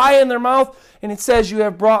dry in their mouth. And it says, you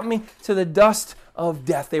have brought me to the dust of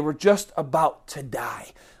death. They were just about to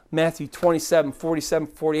die. Matthew 27, 47,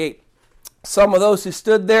 48. Some of those who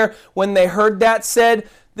stood there when they heard that said,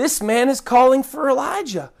 this man is calling for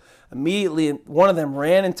Elijah. Immediately one of them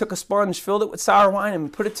ran and took a sponge, filled it with sour wine,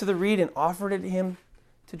 and put it to the reed and offered it to him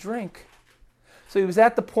to drink. So he was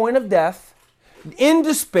at the point of death, in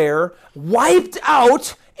despair, wiped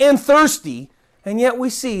out and thirsty, and yet we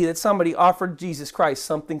see that somebody offered Jesus Christ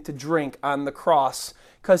something to drink on the cross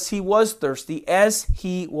because he was thirsty as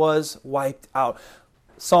he was wiped out.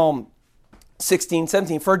 Psalm 16,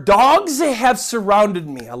 17. For dogs have surrounded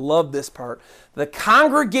me. I love this part. The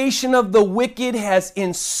congregation of the wicked has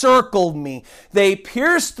encircled me. They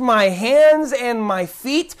pierced my hands and my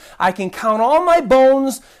feet. I can count all my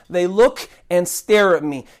bones. They look and stare at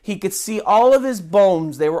me. He could see all of his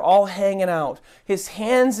bones. They were all hanging out. His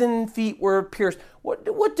hands and feet were pierced.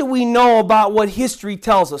 What do we know about what history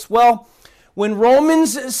tells us? Well, when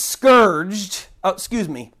Romans scourged,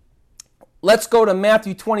 let's go to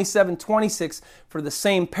Matthew 27, 26 for the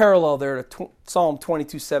same parallel there to Psalm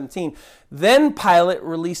 22, 17. Then Pilate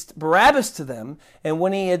released Barabbas to them, and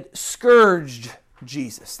when he had scourged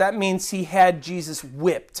Jesus, that means he had Jesus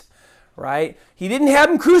whipped, right? He didn't have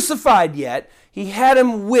him crucified yet. He had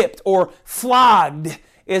him whipped, or flogged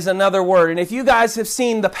is another word. And if you guys have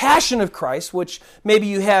seen The Passion of Christ, which maybe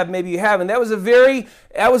you have, maybe you haven't, that was a very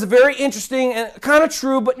interesting and kind of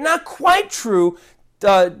true, but not quite true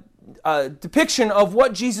depiction of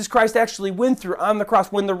what Jesus Christ actually went through on the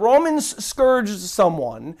cross. When the Romans scourged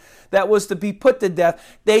someone that was to be put to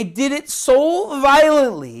death, they did it so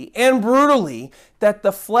violently and brutally that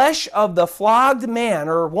the flesh of the flogged man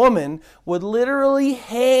or woman would literally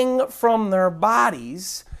hang from their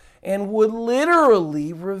bodies and would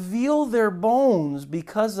literally reveal their bones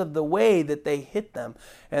because of the way that they hit them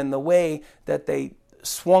and the way that they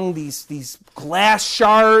swung these glass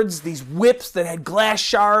shards, these whips that had glass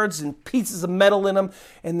shards and pieces of metal in them.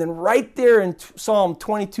 And then right there in Psalm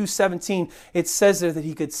 22:17, it says there that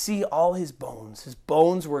he could see all his bones. His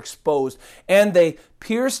bones were exposed, and they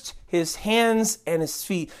pierced his hands and his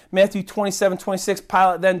feet. Matthew 27:26,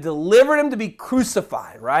 Pilate then delivered him to be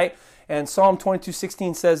crucified, right? And Psalm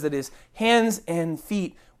 22:16 says that his hands and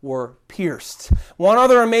feet were pierced. One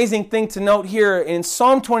other amazing thing to note here in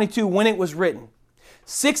Psalm 22, when it was written,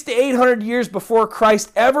 600 to 800 years before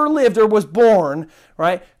Christ ever lived or was born,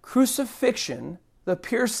 right? Crucifixion, the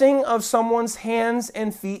piercing of someone's hands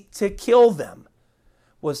and feet to kill them,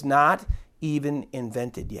 was not even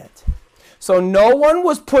invented yet. So no one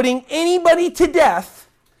was putting anybody to death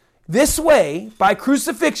this way by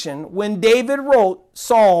crucifixion when David wrote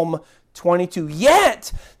Psalm 22.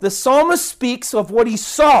 Yet, the psalmist speaks of what he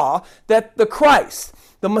saw, that the Christ,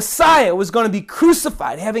 the Messiah, was going to be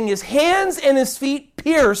crucified, having his hands and his feet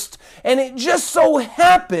pierced, and it just so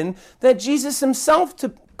happened that Jesus himself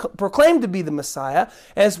proclaimed to be the Messiah,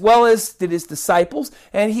 as well as did his disciples,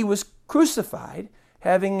 and he was crucified,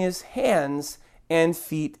 having his hands and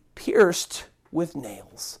feet pierced with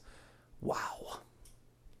nails. Wow.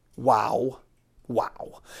 Wow.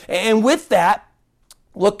 Wow. And with that,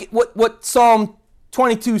 look at what Psalm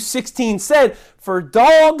 22:16 said. For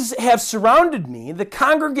dogs have surrounded me, the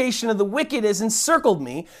congregation of the wicked has encircled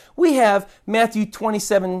me. We have Matthew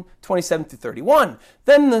 27:27-31.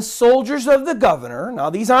 Then the soldiers of the governor, now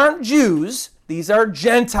these aren't Jews, these are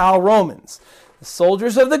Gentile Romans. The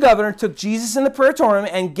soldiers of the governor took Jesus in the praetorium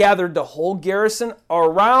and gathered the whole garrison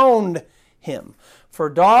around him. For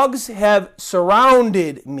dogs have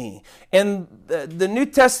surrounded me. In the New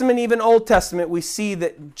Testament, even Old Testament, we see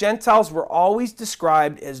that Gentiles were always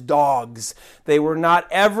described as dogs. They were not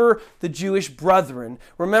ever the Jewish brethren.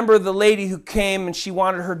 Remember the lady who came and she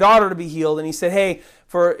wanted her daughter to be healed, and he said,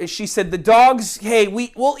 she said, the dogs,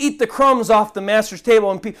 we'll eat the crumbs off the master's table.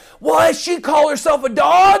 And people, what, she call herself a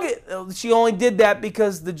dog? She only did that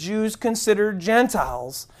because the Jews considered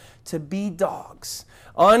Gentiles to be dogs.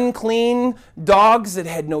 Unclean dogs that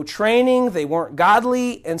had no training, they weren't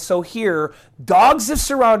godly, and so here, dogs have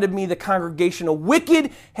surrounded me, the congregation of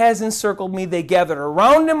wicked has encircled me. They gathered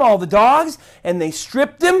around him, all the dogs, and they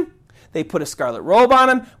stripped him. They put a scarlet robe on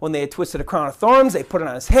him. When they had twisted a crown of thorns, they put it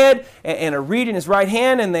on his head and a reed in his right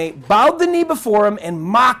hand, and they bowed the knee before him and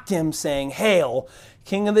mocked him, saying, Hail,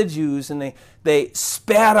 King of the Jews. And they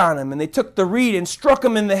spat on him, and they took the reed and struck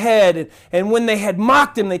him in the head. And when they had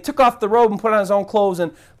mocked him, they took off the robe and put on his own clothes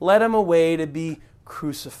and led him away to be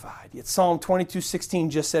crucified. Yet Psalm 22:16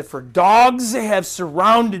 just said, For dogs have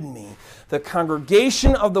surrounded me. The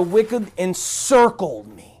congregation of the wicked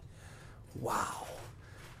encircled me. Wow.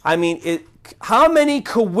 I mean, how many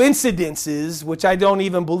coincidences, which I don't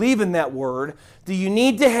even believe in that word, do you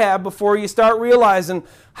need to have before you start realizing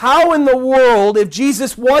how in the world, if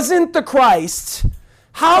Jesus wasn't the Christ,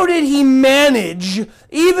 how did he manage,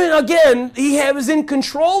 even again, he was in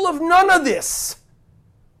control of none of this.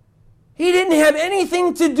 He didn't have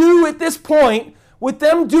anything to do at this point with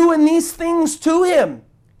them doing these things to him.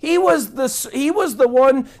 He was the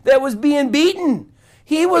one that was being beaten.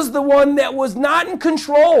 He was the one that was not in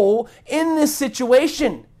control in this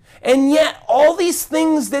situation. And yet, all these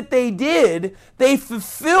things that they did, they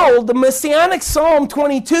fulfilled the Messianic Psalm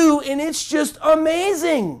 22, and it's just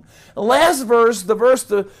amazing. The last verse, the verse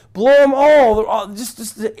to blow them all,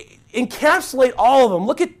 just to encapsulate all of them.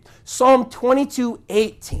 Look at Psalm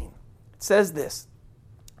 22:18. It says this,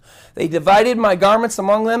 They divided my garments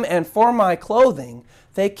among them, and for my clothing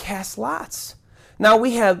they cast lots. Now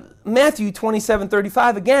we have Matthew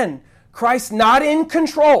 27:35 again. Christ not in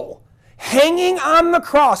control, hanging on the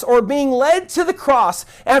cross or being led to the cross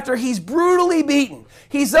after he's brutally beaten.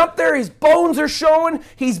 He's up there, his bones are showing,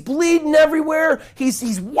 he's bleeding everywhere,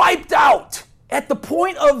 he's wiped out at the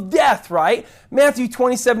point of death, right? Matthew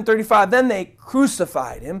 27:35, then they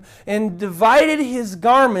crucified him and divided his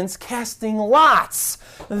garments, casting lots.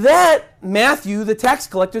 That Matthew, the tax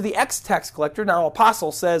collector, the ex-tax collector, now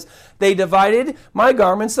apostle, says, they divided my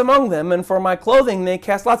garments among them, and for my clothing they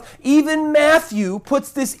cast lots. Even Matthew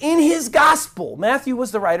puts this in his gospel. Matthew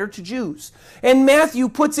was the writer to Jews. And Matthew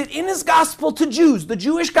puts it in his gospel to Jews, the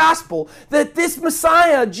Jewish gospel, that this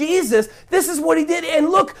Messiah, Jesus, this is what he did. And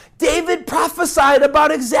look, David prophesied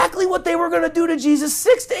about exactly what they were going to do to Jesus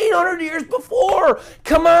 600 to 800 years before.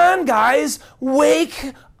 Come on, guys,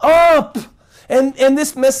 wake up. And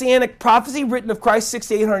this messianic prophecy written of Christ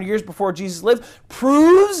 600 to 800 years before Jesus lived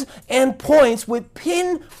proves and points with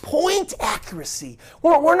pinpoint accuracy.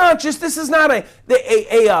 We're not just, this is not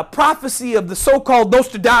a prophecy of the so-called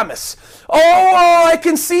Nostradamus. Oh, I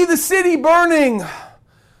can see the city burning.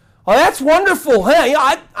 Oh, that's wonderful. Hey,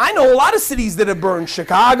 I know a lot of cities that have burned.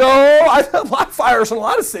 Chicago, I've had a lot of fires in a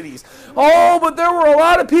lot of cities. Oh, but there were a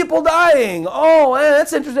lot of people dying. Oh,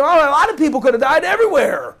 that's interesting. Oh, a lot of people could have died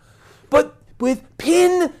everywhere. But with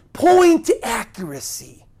pinpoint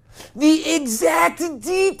accuracy, the exact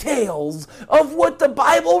details of what the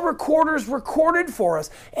Bible recorders recorded for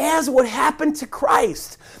us as what happened to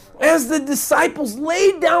Christ. As the disciples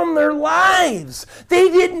laid down their lives.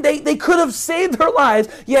 They could have saved their lives,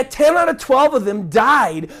 yet 10 out of 12 of them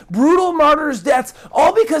died. Brutal martyrs' deaths,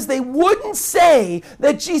 all because they wouldn't say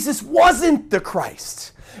that Jesus wasn't the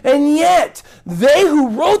Christ. And yet, they who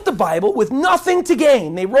wrote the Bible with nothing to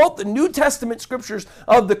gain, they wrote the New Testament scriptures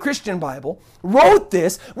of the Christian Bible, wrote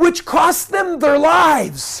this, which cost them their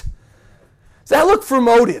lives. So I look for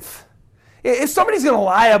motive. If somebody's going to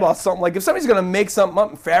lie about something, like if somebody's going to make something up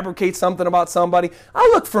and fabricate something about somebody, I'll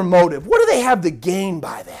look for motive. What do they have to gain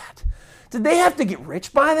by that? Did they have to get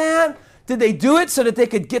rich by that? Did they do it so that they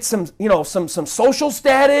could get some social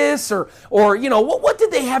status or what did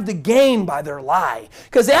they have to gain by their lie?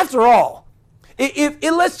 Because after all, if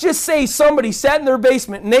let's just say somebody sat in their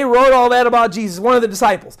basement and they wrote all that about Jesus, one of the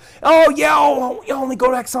disciples. Oh yeah, let me go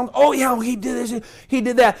back some. Oh yeah, he did this, he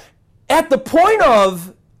did that. At the point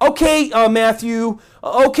of okay, Matthew,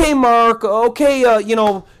 okay, Mark, okay,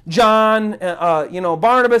 John,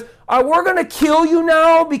 Barnabas, we're going to kill you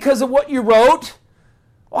now because of what you wrote?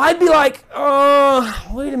 Well, I'd be like,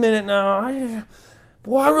 wait a minute now.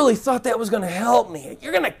 I really thought that was going to help me.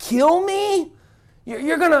 You're going to kill me?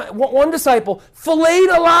 You're going to, one disciple, filleted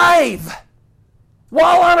alive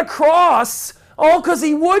while on a cross, all because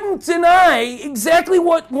he wouldn't deny exactly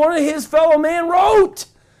what one of his fellow men wrote,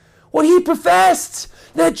 what he professed.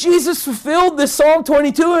 That Jesus fulfilled this Psalm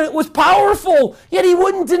 22 and it was powerful, yet he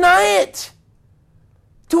wouldn't deny it.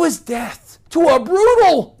 To his death, to a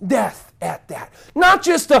brutal death at that. Not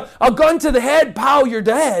just a gun to the head, pow, you're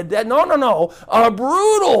dead. No, a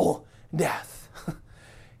brutal death.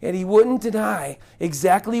 Yet he wouldn't deny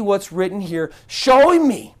exactly what's written here, showing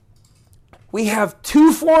me we have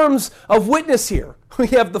two forms of witness here. We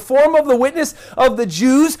have the form of the witness of the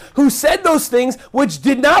Jews who said those things which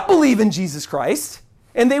did not believe in Jesus Christ.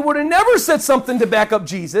 And they would have never said something to back up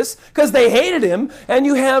Jesus because they hated him. And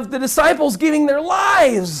you have the disciples giving their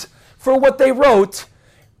lives for what they wrote,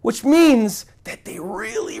 which means that they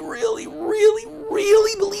really, really, really,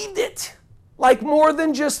 really believed it. Like more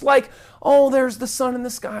than just like, oh, there's the sun in the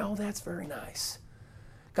sky. Oh, that's very nice.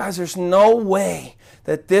 Guys, there's no way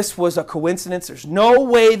that this was a coincidence. There's no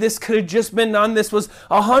way this could have just been done. This was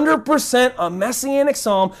 100% a messianic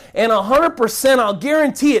psalm, and 100%, I'll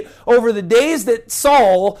guarantee it, over the days that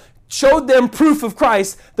Saul showed them proof of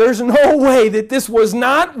Christ, there's no way that this was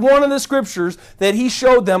not one of the scriptures that he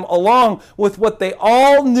showed them along with what they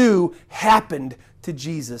all knew happened to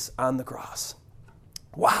Jesus on the cross.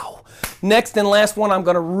 Wow. Next and last one I'm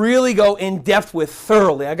going to really go in depth with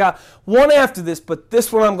thoroughly. I got one after this, but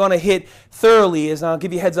this one I'm going to hit thoroughly is, and I'll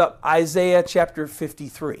give you a heads up, Isaiah chapter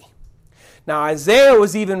 53. Now Isaiah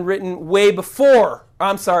was even written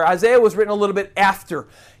Isaiah was written a little bit after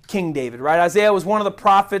King David, right? Isaiah was one of the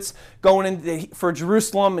prophets going in for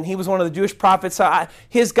Jerusalem, and he was one of the Jewish prophets.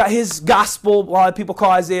 His gospel, a lot of people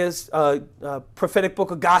call Isaiah's prophetic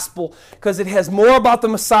book a gospel because it has more about the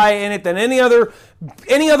Messiah in it than any other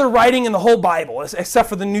writing in the whole Bible, except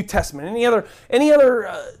for the New Testament. Any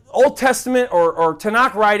other Old Testament or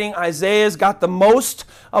Tanakh writing, Isaiah's got the most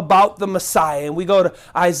about the Messiah. And we go to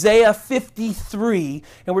Isaiah 53,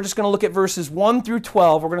 and we're just going to look at verses 1 through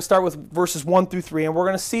 12. We're going to start with verses 1 through 3, and we're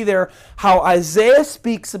going to see there how Isaiah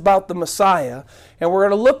speaks about the Messiah, and we're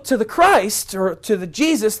going to look to the Christ, or to the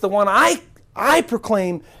Jesus, the one I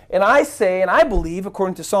proclaim, and I say, and I believe,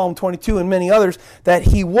 according to Psalm 22 and many others, that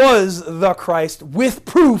he was the Christ with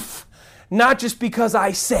proof, not just because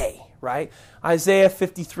I say, right? Isaiah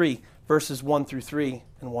 53, verses 1 through 3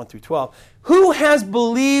 and 1 through 12. Who has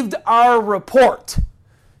believed our report?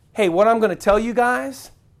 Hey, what I'm going to tell you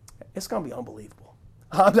guys, it's going to be unbelievable.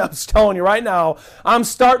 I'm just telling you right now, I'm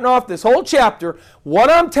starting off this whole chapter. What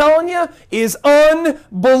I'm telling you is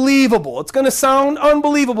unbelievable. It's going to sound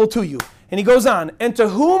unbelievable to you. And he goes on, and to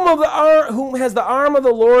whom has the arm of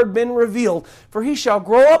the Lord been revealed? For he shall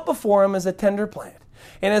grow up before him as a tender plant.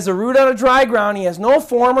 And as a root out of dry ground, he has no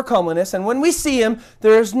form or comeliness. And when we see him,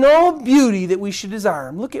 there is no beauty that we should desire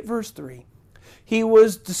him. Look at verse 3. He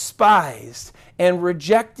was despised and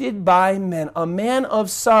rejected by men, a man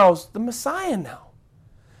of sorrows, the Messiah now.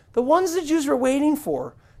 The ones the Jews were waiting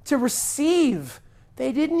for to receive,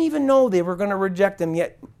 they didn't even know they were going to reject him.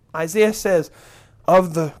 Yet Isaiah says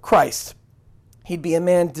of the Christ, He'd be a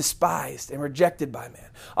man despised and rejected by man,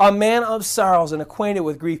 a man of sorrows and acquainted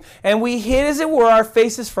with grief. And we hid, as it were, our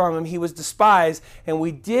faces from him. He was despised, and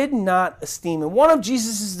we did not esteem him. One of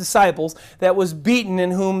Jesus' disciples that was beaten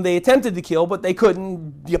and whom they attempted to kill, but they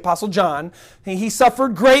couldn't, the Apostle John, he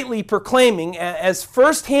suffered greatly, proclaiming as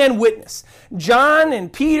first-hand witness. John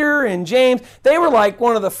and Peter and James, they were like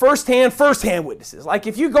one of the first-hand witnesses. Like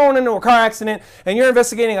if you're going into a car accident and you're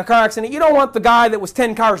investigating a car accident, you don't want the guy that was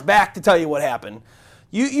 10 cars back to tell you what happened.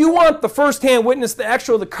 You want the first-hand witness,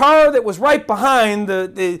 the car that was right behind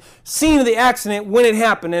the scene of the accident when it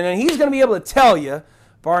happened. And he's going to be able to tell you,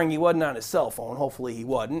 barring he wasn't on his cell phone. Hopefully he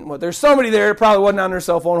wasn't. Well, there's somebody there that probably wasn't on their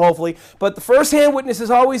cell phone, hopefully. But the first-hand witness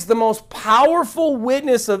is always the most powerful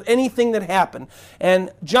witness of anything that happened.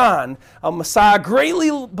 And John, a Messiah greatly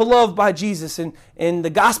beloved by Jesus, in the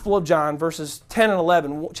Gospel of John, verses 10 and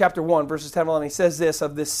 11, chapter 1, verses 10 and 11, he says this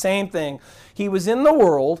of this same thing. He was in the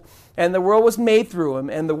world, and the world was made through him,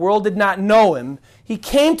 and the world did not know him. He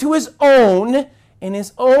came to his own, and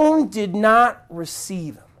his own did not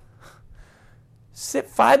receive him.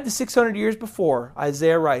 500 to 600 years before,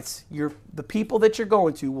 Isaiah writes, the people that you're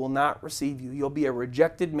going to will not receive you. You'll be a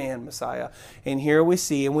rejected man, Messiah. And here we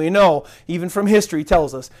see, and we know, even from history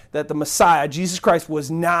tells us, that the Messiah, Jesus Christ, was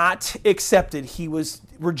not accepted. He was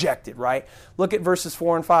rejected, right? Look at verses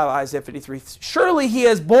 4 and 5, Isaiah 53. Surely he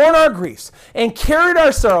has borne our griefs and carried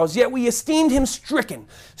our sorrows, yet we esteemed him stricken,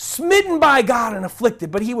 smitten by God and afflicted.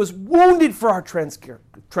 But he was wounded for our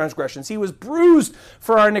transgressions. He was bruised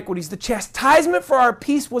for our iniquities. The chastisement for our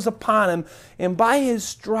peace was upon him, and by his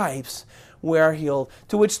stripes we are healed.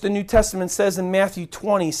 To which the New Testament says in Matthew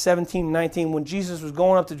 20, 17 and 19, when Jesus was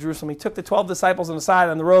going up to Jerusalem, he took the 12 disciples on the side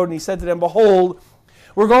on the road, and he said to them, behold,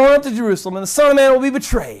 we're going up to Jerusalem, and the Son of Man will be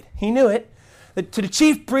betrayed. He knew it. To the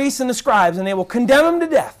chief priests and the scribes, and they will condemn him to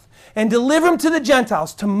death and deliver him to the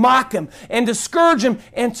Gentiles to mock him and to scourge him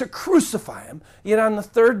and to crucify him. Yet on the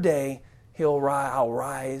third day, I'll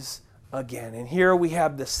rise again. And here we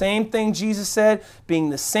have the same thing Jesus said, being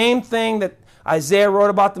the same thing that Isaiah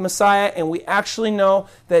wrote about the Messiah, and we actually know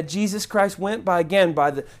that Jesus Christ went by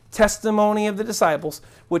the testimony of the disciples,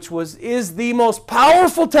 which is the most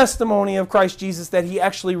powerful testimony of Christ Jesus, that he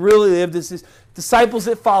actually really lived as his disciples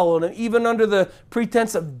that followed him, even under the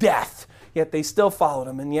pretense of death, yet they still followed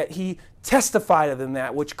him, and yet he testified of them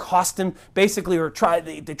that, which cost him basically, or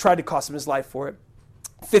they tried to cost him his life for it.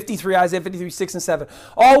 Isaiah 53, 6 and 7.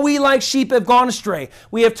 All we like sheep have gone astray.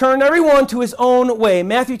 We have turned every one to his own way.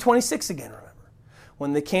 Matthew 26 again, remember.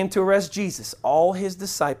 When they came to arrest Jesus, all his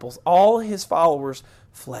disciples, all his followers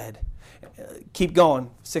fled. Keep going,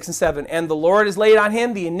 6 and 7. And the Lord has laid on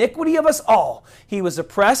him the iniquity of us all. He was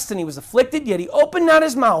oppressed and he was afflicted, yet he opened not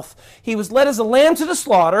his mouth. He was led as a lamb to the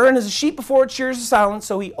slaughter, and as a sheep before its shears is silent,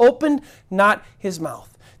 so he opened not his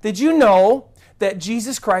mouth. Did you know that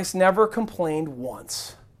Jesus Christ never complained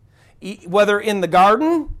once? Whether in the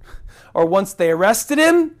garden, or once they arrested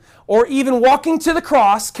him, or even walking to the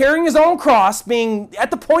cross, carrying his own cross, being at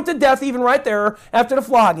the point of death, even right there after the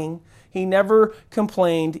flogging, he never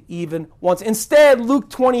complained even once. Instead, Luke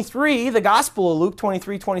 23, the Gospel of Luke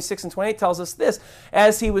 23, 26, and 28 tells us this.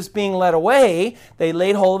 As he was being led away, they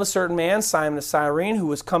laid hold of a certain man, Simon of Cyrene, who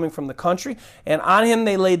was coming from the country, and on him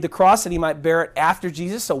they laid the cross that he might bear it after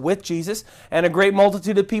Jesus, so with Jesus, and a great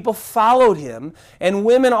multitude of people followed him, and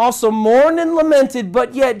women also mourned and lamented,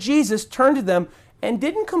 but yet Jesus turned to them and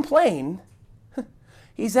didn't complain.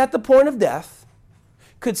 He's at the point of death,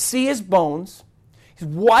 could see his bones, he's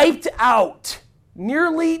wiped out,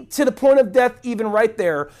 nearly to the point of death, even right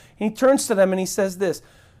there. And he turns to them and he says this,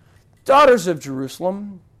 daughters of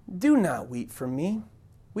Jerusalem, do not weep for me.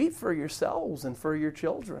 Weep for yourselves and for your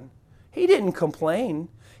children. He didn't complain.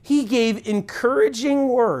 He gave encouraging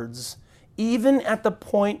words, even at the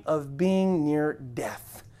point of being near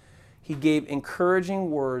death. He gave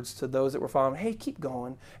encouraging words to those that were following him. Hey, keep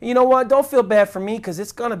going. And you know what? Don't feel bad for me, because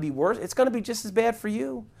it's going to be worse. It's going to be just as bad for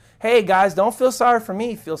you. Hey, guys, don't feel sorry for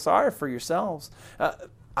me. Feel sorry for yourselves.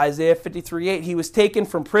 Isaiah 53:8, he was taken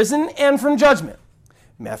from prison and from judgment.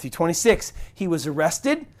 Matthew 26, he was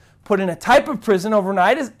arrested, put in a type of prison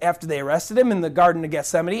overnight after they arrested him in the Garden of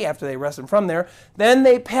Gethsemane, after they arrested him from there. Then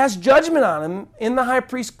they passed judgment on him in the high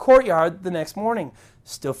priest's courtyard the next morning.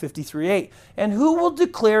 Still 53:8. And who will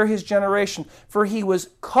declare his generation? For he was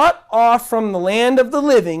cut off from the land of the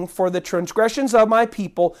living. For the transgressions of my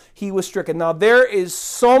people he was stricken. Now there is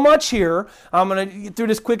so much here. I'm going to get through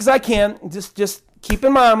this quick as I can. Just keep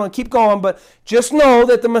in mind, I'm going to keep going. But just know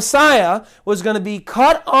that the Messiah was going to be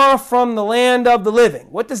cut off from the land of the living.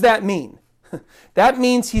 What does that mean? That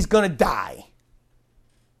means he's going to die.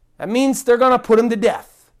 That means they're going to put him to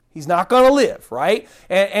death. He's not going to live, right?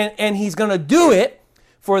 And he's going to do it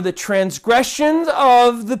for the transgressions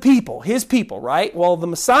of the people, his people, right? Well, the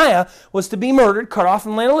Messiah was to be murdered, cut off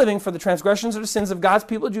from the land of living for the transgressions or the sins of God's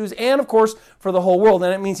people, Jews, and of course for the whole world.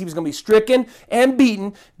 And it means he was going to be stricken and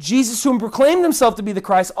beaten. Jesus, whom proclaimed himself to be the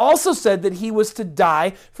Christ, also said that he was to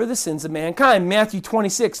die for the sins of mankind. Matthew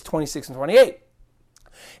 26, 26 and 28.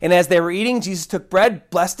 And as they were eating, Jesus took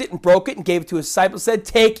bread, blessed it, and broke it, and gave it to his disciples, said,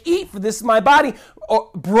 "Take, eat, for this is my body,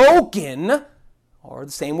 broken," or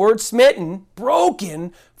the same word, smitten,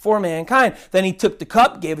 broken for mankind. Then he took the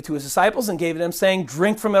cup, gave it to his disciples, and gave it to them, saying,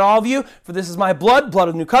 "Drink from it, all of you, for this is my blood of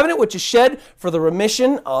the new covenant, which is shed for the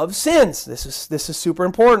remission of sins." This is super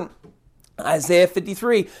important. Isaiah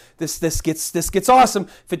 53, this gets awesome.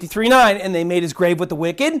 53:9, "And they made his grave with the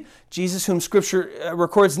wicked." Jesus, whom Scripture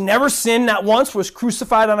records never sinned, not once, was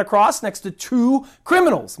crucified on a cross next to two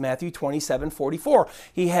criminals. Matthew 27:44.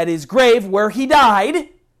 He had his grave where he died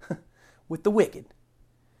with the wicked.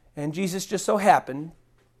 And Jesus just so happened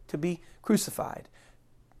to be crucified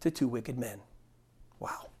to two wicked men.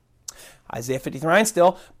 Wow. Isaiah 53:9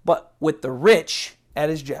 still, "But with the rich at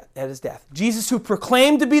his death. Jesus, who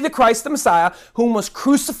proclaimed to be the Christ, the Messiah, whom was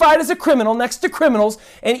crucified as a criminal next to criminals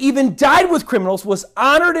and even died with criminals, was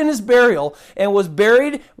honored in his burial and was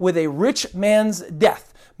buried with a rich man's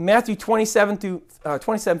death." Matthew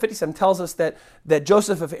 27:57 tells us that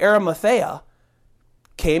Joseph of Arimathea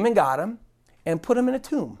came and got him and put him in a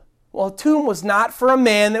tomb. Well, a tomb was not for a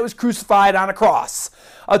man that was crucified on a cross.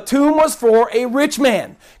 A tomb was for a rich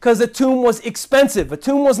man because a tomb was expensive. A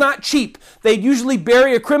tomb was not cheap. They'd usually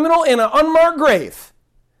bury a criminal in an unmarked grave.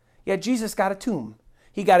 Yet Jesus got a tomb.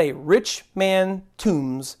 He got a rich man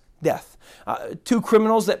tomb's death. Two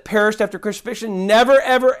criminals that perished after crucifixion never,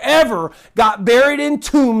 ever, ever got buried in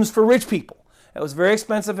tombs for rich people. It was very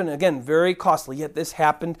expensive and, again, very costly. Yet this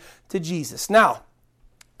happened to Jesus. Now,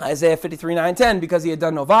 Isaiah 53:9-10, "Because he had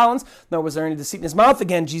done no violence, nor was there any deceit in his mouth."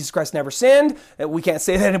 Again, Jesus Christ never sinned. We can't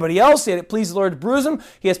say that anybody else. Yet it pleased the Lord to bruise him.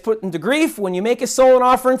 He has put him to grief when you make his soul an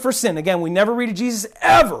offering for sin. Again, we never read of Jesus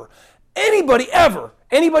ever, anybody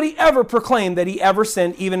ever proclaimed that he ever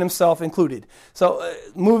sinned, even himself included. So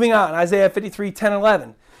moving on, Isaiah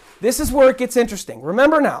 53:10-11. This is where it gets interesting.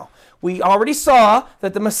 Remember now, we already saw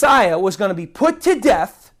that the Messiah was going to be put to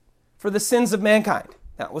death for the sins of mankind.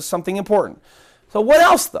 That was something important. So what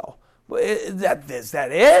else, though? Is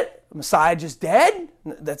that it? Messiah just dead?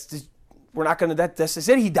 That's just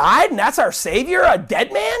it? He died, and that's our Savior, a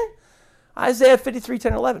dead man? Isaiah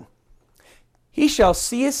 53:10-11. "He shall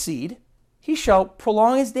see his seed, he shall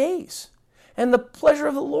prolong his days, and the pleasure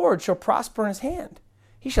of the Lord shall prosper in his hand.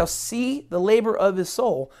 He shall see the labor of his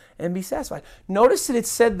soul and be satisfied." Notice that it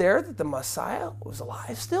said there that the Messiah was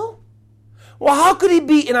alive still? Well, how could he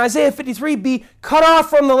be, in Isaiah 53, be cut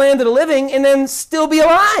off from the land of the living and then still be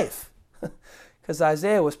alive? Because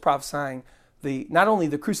Isaiah was prophesying not only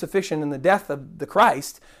the crucifixion and the death of the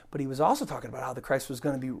Christ, but he was also talking about how the Christ was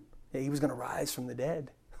going to rise from the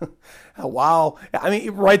dead. Wow. I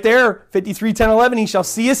mean, right there, 53:10-11, "He shall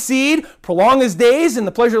see his seed, prolong his days, and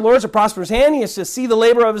the pleasure of the Lord shall prosper his hand. He shall see the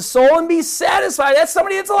labor of his soul and be satisfied." That's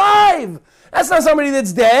somebody that's alive. That's not somebody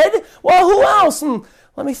that's dead. Well, who else?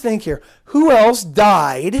 Let me think here. Who else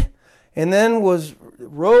died and then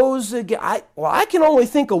rose again? I can only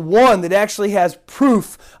think of one that actually has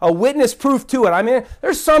proof, a witness proof to it. I mean,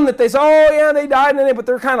 there's some that they say, "Oh yeah, they died," but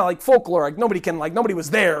they're kind of like folklore. Nobody was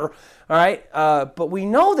there. All right, but we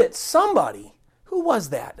know that somebody. Who was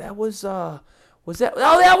that? That was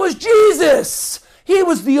Jesus. He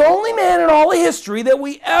was the only man in all of history that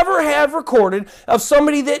we ever have recorded of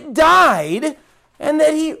somebody that died and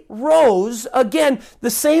that he rose again.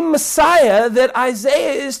 The same Messiah that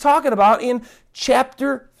Isaiah is talking about in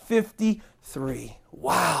chapter 53.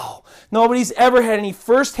 Wow. Nobody's ever had any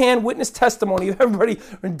firsthand witness testimony of everybody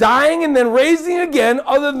dying and then raising again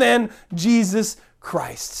other than Jesus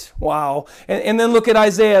Christ. Wow. And then look at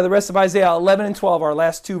Isaiah, the rest of Isaiah 11 and 12, our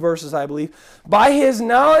last two verses, I believe. "By his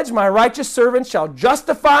knowledge, my righteous servant shall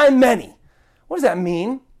justify many." What does that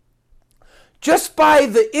mean? Just by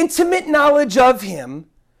the intimate knowledge of him,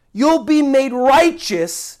 you'll be made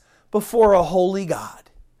righteous before a holy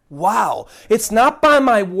God. Wow. It's not by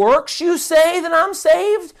my works, you say, that I'm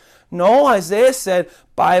saved? No, Isaiah said,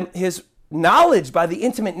 by his knowledge, by the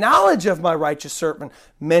intimate knowledge of my righteous servant,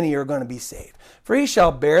 many are going to be saved. "For he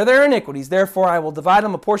shall bear their iniquities. Therefore I will divide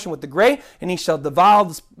him a portion with the great, and he shall divide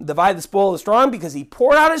the spoil of the strong, because he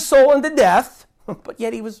poured out his soul into death." But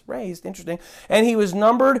yet he was raised. Interesting. "And he was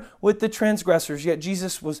numbered with the transgressors." Yet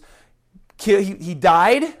Jesus was killed. He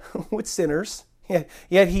died with sinners.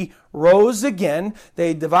 Yet he rose again.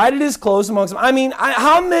 They divided his clothes amongst them. I mean,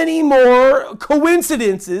 how many more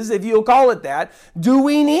coincidences, if you'll call it that, do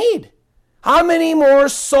we need? How many more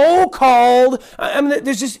so-called,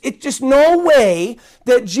 there's just no way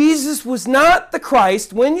that Jesus was not the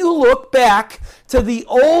Christ when you look back to the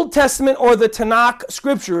Old Testament or the Tanakh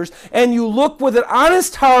scriptures and you look with an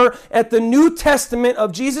honest heart at the New Testament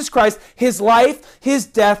of Jesus Christ, his life, his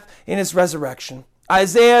death, and his resurrection.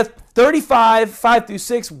 Isaiah 35, 5 through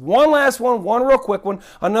 6, one last one real quick one,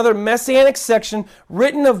 another messianic section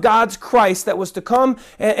written of God's Christ that was to come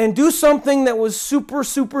and do something that was super,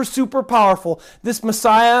 super, super powerful. This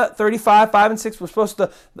Messiah, 35, 5 and 6, was supposed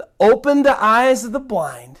to open the eyes of the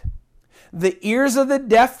blind. The ears of the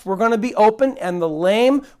deaf were going to be open, and the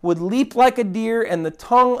lame would leap like a deer, and the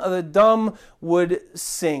tongue of the dumb would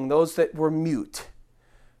sing, those that were mute.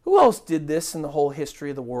 Who else did this in the whole history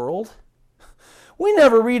of the world? We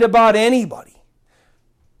never read about anybody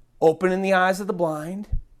opening the eyes of the blind,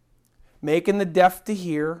 making the deaf to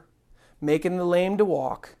hear, making the lame to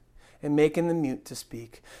walk, and making the mute to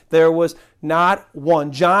speak. There was not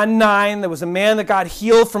one. John 9, there was a man that got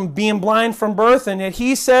healed from being blind from birth, and yet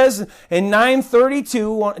he says in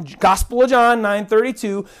 9:32, Gospel of John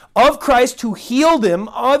 9:32, of Christ who healed him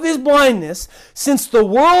of his blindness since the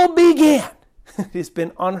world began. It has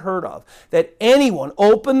been unheard of that anyone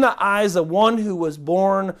opened the eyes of one who was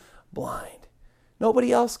born blind. Nobody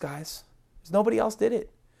else, guys. Nobody else did it.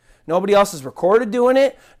 Nobody else is recorded doing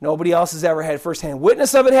it. Nobody else has ever had firsthand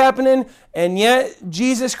witness of it happening. And yet,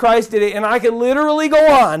 Jesus Christ did it. And I could literally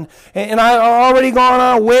go on. And I've already gone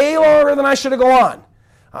on way longer than I should have gone on.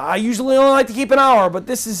 I usually only like to keep an hour, but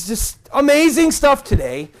this is just amazing stuff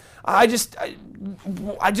today. There's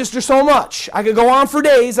so much. I could go on for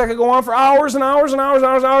days. I could go on for hours and hours and hours and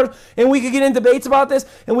hours and hours. And we could get in debates about this.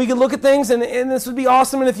 And we could look at things. And this would be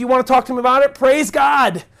awesome. And if you want to talk to me about it, praise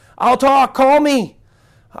God. I'll talk. Call me.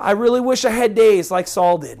 I really wish I had days like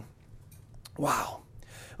Saul did. Wow.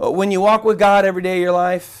 When you walk with God every day of your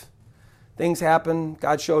life, things happen.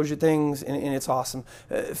 God shows you things, and it's awesome.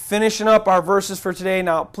 Finishing up our verses for today.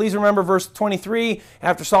 Now, please remember verse 23.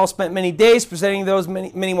 After Saul spent many days presenting those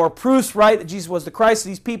many more proofs, right, that Jesus was the Christ of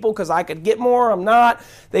these people, because I could get more, I'm not.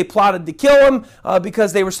 They plotted to kill him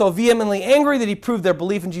because they were so vehemently angry that he proved their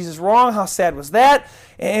belief in Jesus wrong. How sad was that?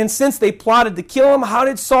 And since they plotted to kill him, how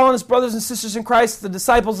did Saul and his brothers and sisters in Christ, the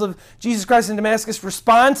disciples of Jesus Christ in Damascus,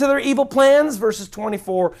 respond to their evil plans? Verses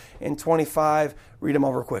 24 and 25. Read them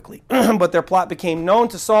over quickly. But their plot became known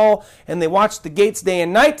to Saul, and they watched the gates day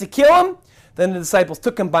and night to kill him. Then the disciples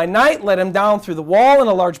took him by night, let him down through the wall in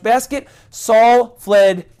a large basket. Saul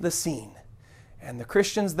fled the scene. And the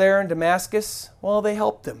Christians there in Damascus, well, they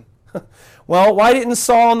helped him. Well, why didn't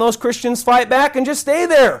Saul and those Christians fight back and just stay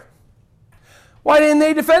there? Why didn't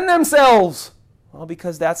they defend themselves? Well,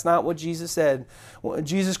 because that's not what Jesus said.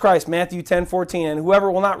 Jesus Christ, Matthew 10:14, and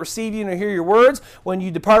whoever will not receive you nor hear your words, when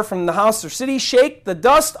you depart from the house or city, shake the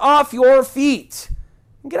dust off your feet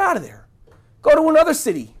and get out of there. Go to another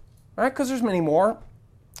city, right? Because there's many more.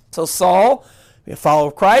 So Saul, a follower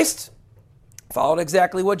of Christ, followed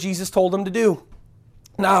exactly what Jesus told him to do.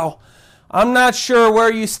 Now, I'm not sure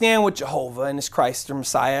where you stand with Jehovah and his Christ or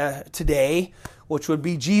Messiah today, which would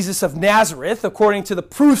be Jesus of Nazareth, according to the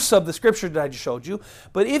proofs of the scripture that I just showed you.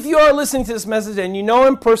 But if you are listening to this message and you know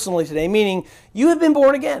him personally today, meaning you have been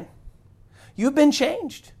born again, you've been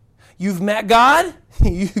changed, you've met God,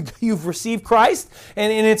 you've received Christ,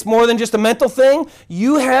 and it's more than just a mental thing,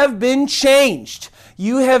 you have been changed.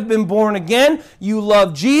 You have been born again. You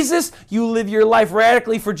love Jesus. You live your life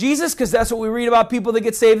radically for Jesus, because that's what we read about people that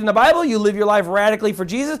get saved in the Bible. You live your life radically for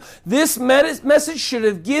Jesus. This message should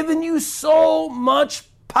have given you so much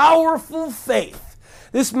powerful faith.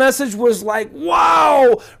 This message was like,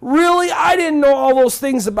 wow, really? I didn't know all those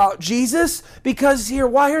things about Jesus, because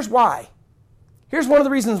here's why. Here's one of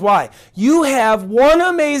the reasons why. You have one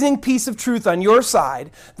amazing piece of truth on your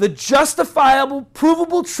side, the justifiable,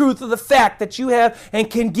 provable truth of the fact that you have and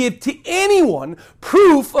can give to anyone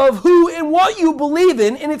proof of who and what you believe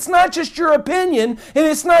in, and it's not just your opinion, and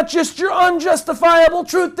it's not just your unjustifiable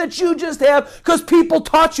truth that you just have because people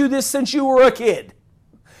taught you this since you were a kid.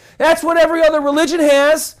 That's what every other religion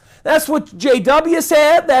has. That's what JWs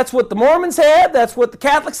had, that's what the Mormons had, that's what the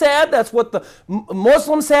Catholics had, that's what the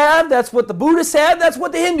Muslims have, that's what the Buddhists have, that's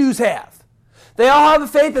what the Hindus have. They all have a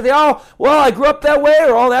faith that I grew up that way,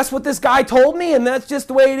 or that's what this guy told me, and that's just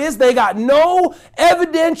the way it is. They got no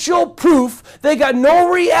evidential proof, they got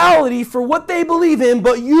no reality for what they believe in,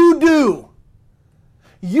 but you do.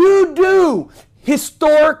 You do.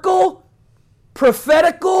 Historical,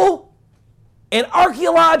 prophetical, and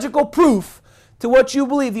archaeological proof to what you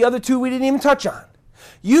believe. The other two we didn't even touch on.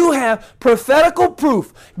 You have prophetical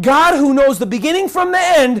proof. God, who knows the beginning from the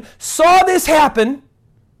end, saw this happen,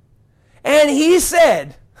 and he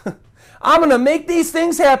said, I'm going to make these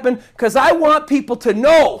things happen because I want people to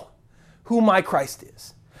know who my Christ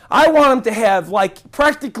is. I want them to have like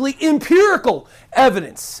practically empirical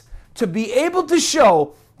evidence to be able to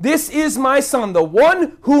show this is my son, the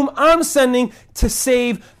one whom I'm sending to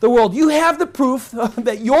save the world. You have the proof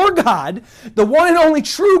that your God, the one and only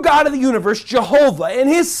true God of the universe, Jehovah, and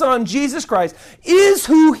his son, Jesus Christ, is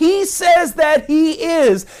who he says that he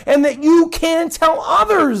is, and that you can tell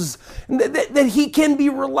others that he can be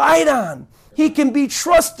relied on. He can be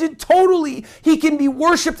trusted totally. He can be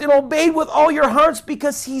worshiped and obeyed with all your hearts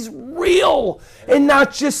because he's real and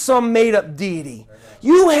not just some made-up deity.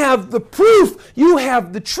 You have the proof. You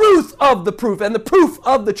have the truth of the proof and the proof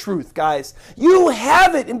of the truth, guys. You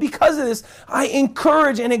have it. And because of this, I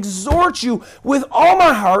encourage and exhort you with all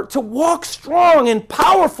my heart to walk strong and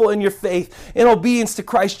powerful in your faith and obedience to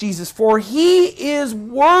Christ Jesus, for he is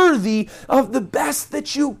worthy of the best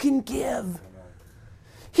that you can give.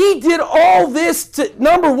 He did all this to,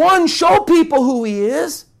 number one, show people who he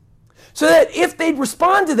is, so that if they'd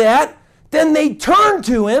respond to that, then they'd turn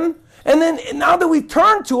to him. And then now that we've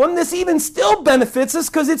turned to him, this even still benefits us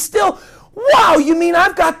because it's still, wow, you mean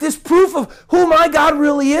I've got this proof of who my God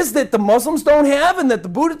really is that the Muslims don't have and that the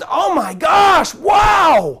Buddhists, oh my gosh,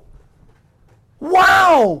 wow.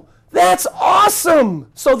 Wow, that's awesome.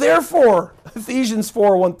 So therefore, Ephesians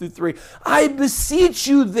 4, 1 through 3, I beseech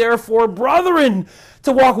you therefore, brethren,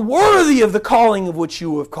 to walk worthy of the calling of which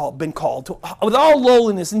you have been called, with all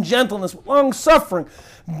lowliness and gentleness, with long suffering,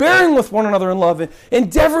 bearing with one another in love, and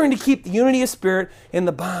endeavoring to keep the unity of spirit in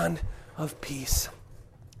the bond of peace.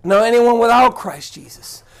 Now anyone without Christ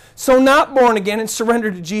Jesus, so not born again and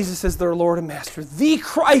surrendered to Jesus as their Lord and Master, the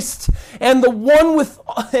Christ, and the one with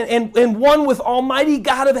and one with Almighty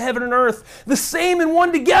God of heaven and earth, the same and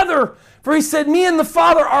one together. For he said, me and the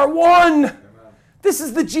Father are one. This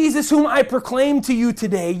is the Jesus whom I proclaim to you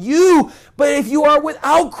today. But if you are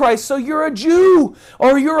without Christ, so you're a Jew,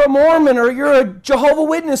 or you're a Mormon, or you're a Jehovah's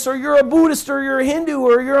Witness, or you're a Buddhist, or you're a Hindu,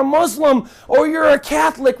 or you're a Muslim, or you're a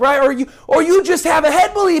Catholic, right? Or you just have a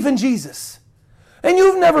head belief in Jesus. And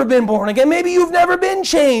you've never been born again. Maybe you've never been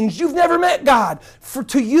changed. You've never met God. For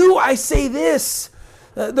to you I say this,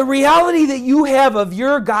 the reality that you have of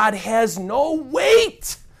your God has no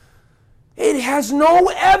weight. It has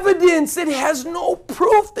no evidence. It has no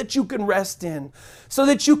proof that you can rest in so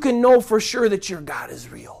that you can know for sure that your God is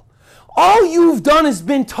real. All you've done is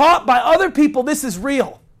been taught by other people this is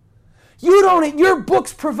real. Your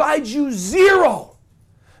books provide you zero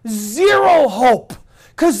hope,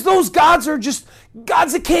 because those gods are just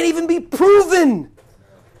gods that can't even be proven.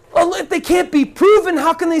 Well, if they can't be proven,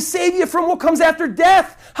 how can they save you from what comes after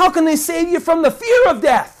death? How can they save you from the fear of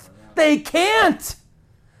death? They can't.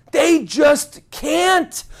 They just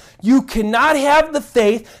can't. You cannot have the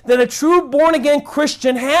faith that a true born-again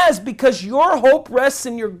Christian has because your hope rests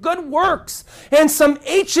in your good works and some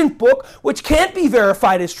ancient book which can't be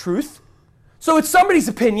verified as truth. So it's somebody's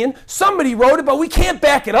opinion. Somebody wrote it, but we can't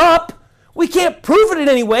back it up. We can't prove it in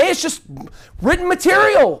any way. It's just written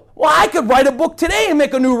material. Well, I could write a book today and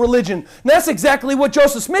make a new religion. And that's exactly what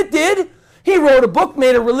Joseph Smith did. He wrote a book,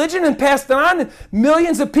 made a religion, and passed it on. And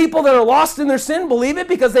millions of people that are lost in their sin believe it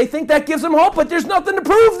because they think that gives them hope, but there's nothing to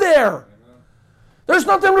prove there. There's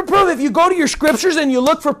nothing to prove. If you go to your scriptures and you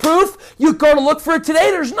look for proof, you go to look for it today,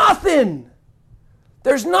 there's nothing.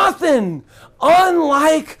 There's nothing.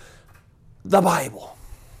 Unlike the Bible.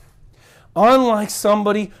 Unlike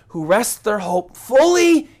somebody who rests their hope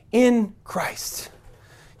fully in Christ.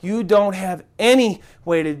 You don't have any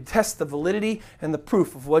way to test the validity and the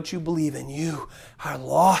proof of what you believe in. You are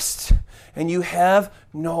lost and you have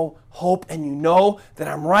no hope, and you know that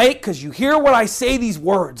I'm right because you hear what I say, these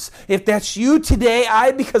words. If that's you today,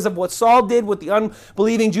 because of what Saul did with the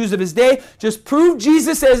unbelieving Jews of his day, just prove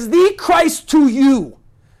Jesus as the Christ to you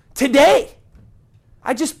today.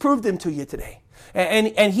 I just proved him to you today.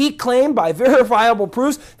 And he claimed by verifiable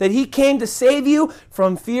proofs that he came to save you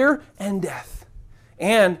from fear and death.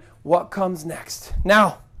 And what comes next.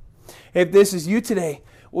 Now, if this is you today,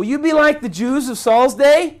 will you be like the Jews of Saul's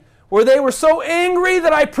day, where they were so angry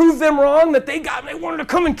that I proved them wrong that they wanted to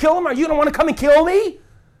come and kill him? Or you don't want to come and kill me?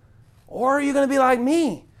 Or are you going to be like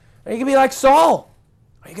me? Are you going to be like Saul?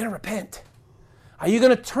 Are you going to repent? Are you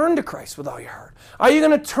going to turn to Christ with all your heart? Are you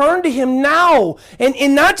going to turn to him now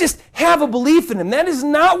and not just have a belief in him? That is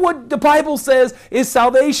not what the Bible says is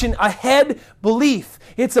salvation, a head belief.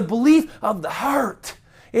 It's a belief of the heart.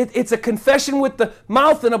 It's a confession with the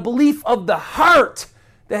mouth and a belief of the heart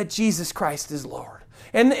that Jesus Christ is Lord.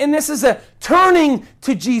 And this is a turning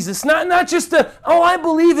to Jesus, not just I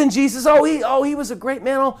believe in Jesus. He was a great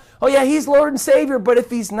man. Oh yeah, he's Lord and Savior. But if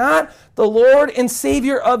he's not the Lord and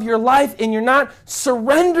Savior of your life, and you're not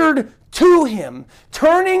surrendered to him,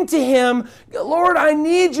 turning to him, Lord, I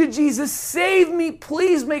need you, Jesus, save me,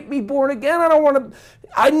 please make me born again.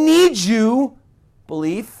 I need you,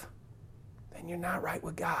 belief, then you're not right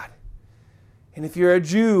with God. And if you're a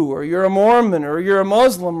Jew, or you're a Mormon, or you're a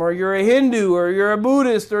Muslim, or you're a Hindu, or you're a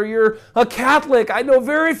Buddhist, or you're a Catholic, I know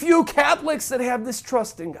very few Catholics that have this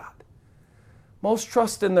trust in God. Most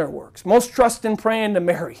trust in their works. Most trust in praying to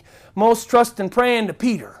Mary. Most trust in praying to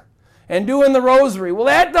Peter and doing the rosary. Well,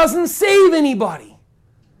 that doesn't save anybody.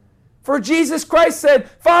 For Jesus Christ said,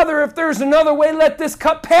 Father, if there's another way, let this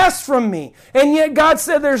cup pass from me. And yet God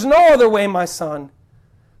said, there's no other way, my son.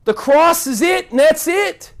 The cross is it, and that's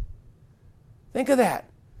it. Think of that.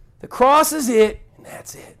 The cross is it, and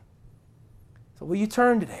that's it. So will you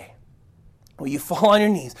turn today? Will you fall on your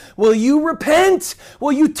knees? Will you repent?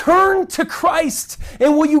 Will you turn to Christ?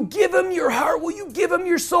 And will you give him your heart? Will you give him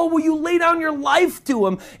your soul? Will you lay down your life to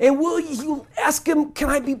him? And will you ask him, can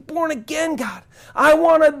I be born again, God? I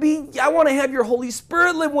want to have your Holy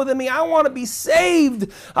Spirit live within me. I want to be saved.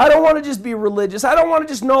 I don't want to just be religious. I don't want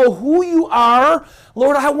to just know who you are.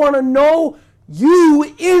 Lord, I want to know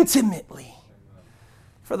you intimately.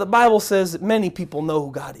 For the Bible says that many people know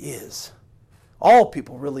who God is. All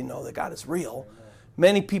people really know that God is real.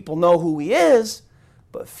 Many people know who he is,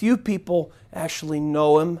 but few people actually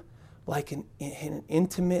know him like in an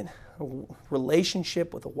intimate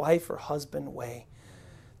relationship with a wife or husband way.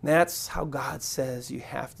 And that's how God says you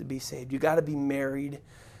have to be saved. You got to be married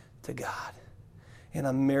to God in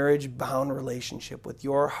a marriage-bound relationship with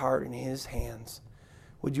your heart in his hands.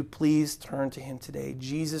 Would you please turn to him today?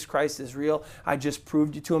 Jesus Christ is real. I just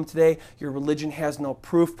proved you to him today. Your religion has no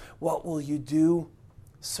proof. What will you do?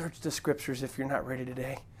 Search the scriptures if you're not ready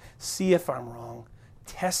today. See if I'm wrong.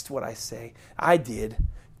 Test what I say. I did.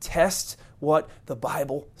 Test what the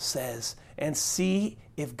Bible says and see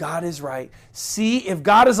if God is right. See if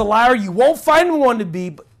God is a liar. You won't find one to be,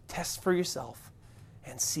 but test for yourself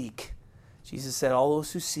and seek. Jesus said, all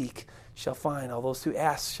those who seek shall find. All those who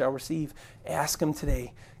ask shall receive. Ask him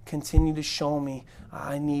today. Continue to show me.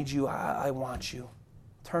 I need you. I want you.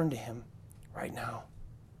 Turn to him right now.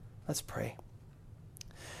 Let's pray.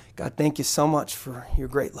 God, thank you so much for your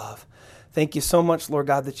great love. Thank you so much, Lord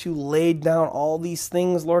God, that you laid down all these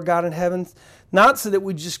things, Lord God, in heaven, not so that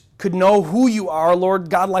we just could know who you are, Lord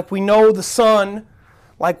God, like we know the sun,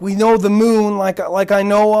 like we know the moon, like I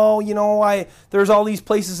know, there's all these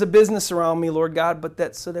places of business around me, Lord God, but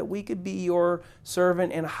that's so that we could be your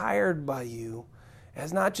servant and hired by you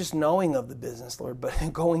as not just knowing of the business, Lord,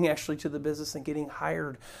 but going actually to the business and getting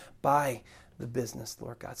hired by the business,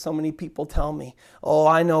 Lord God. So many people tell me, oh,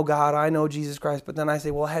 I know God, I know Jesus Christ, but then I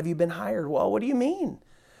say, well, have you been hired? Well, what do you mean?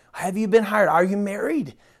 Have you been hired? Are you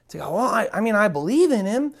married? To go, well, I believe in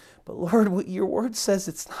him, but Lord, your word says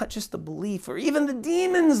it's not just a belief, or even the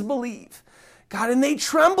demons believe, God, and they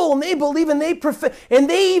tremble and they believe and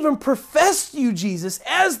they even profess you, Jesus,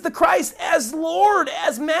 as the Christ, as Lord,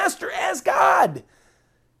 as Master, as God.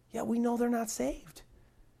 Yet we know they're not saved.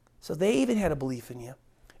 So they even had a belief in you.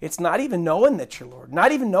 It's not even knowing that you're Lord,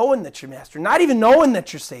 not even knowing that you're Master, not even knowing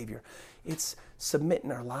that you're Savior. It's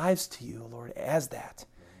submitting our lives to you, Lord, as that,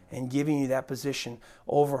 and giving you that position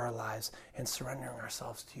over our lives and surrendering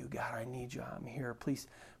ourselves to you. God, I need you. I'm here. Please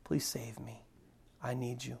save me. I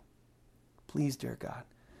need you. Please, dear God,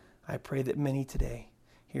 I pray that many today,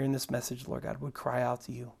 hearing this message, Lord God, would cry out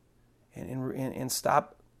to you and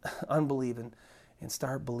stop unbelieving and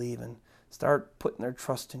start believing. Start putting their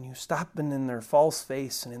trust in you. Stopping in their false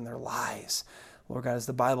faith and in their lies. Lord God, as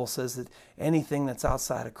the Bible says that anything that's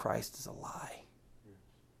outside of Christ is a lie.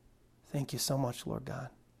 Thank you so much, Lord God.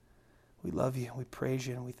 We love you, we praise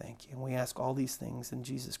you, and we thank you. And we ask all these things in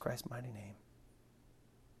Jesus Christ's mighty name.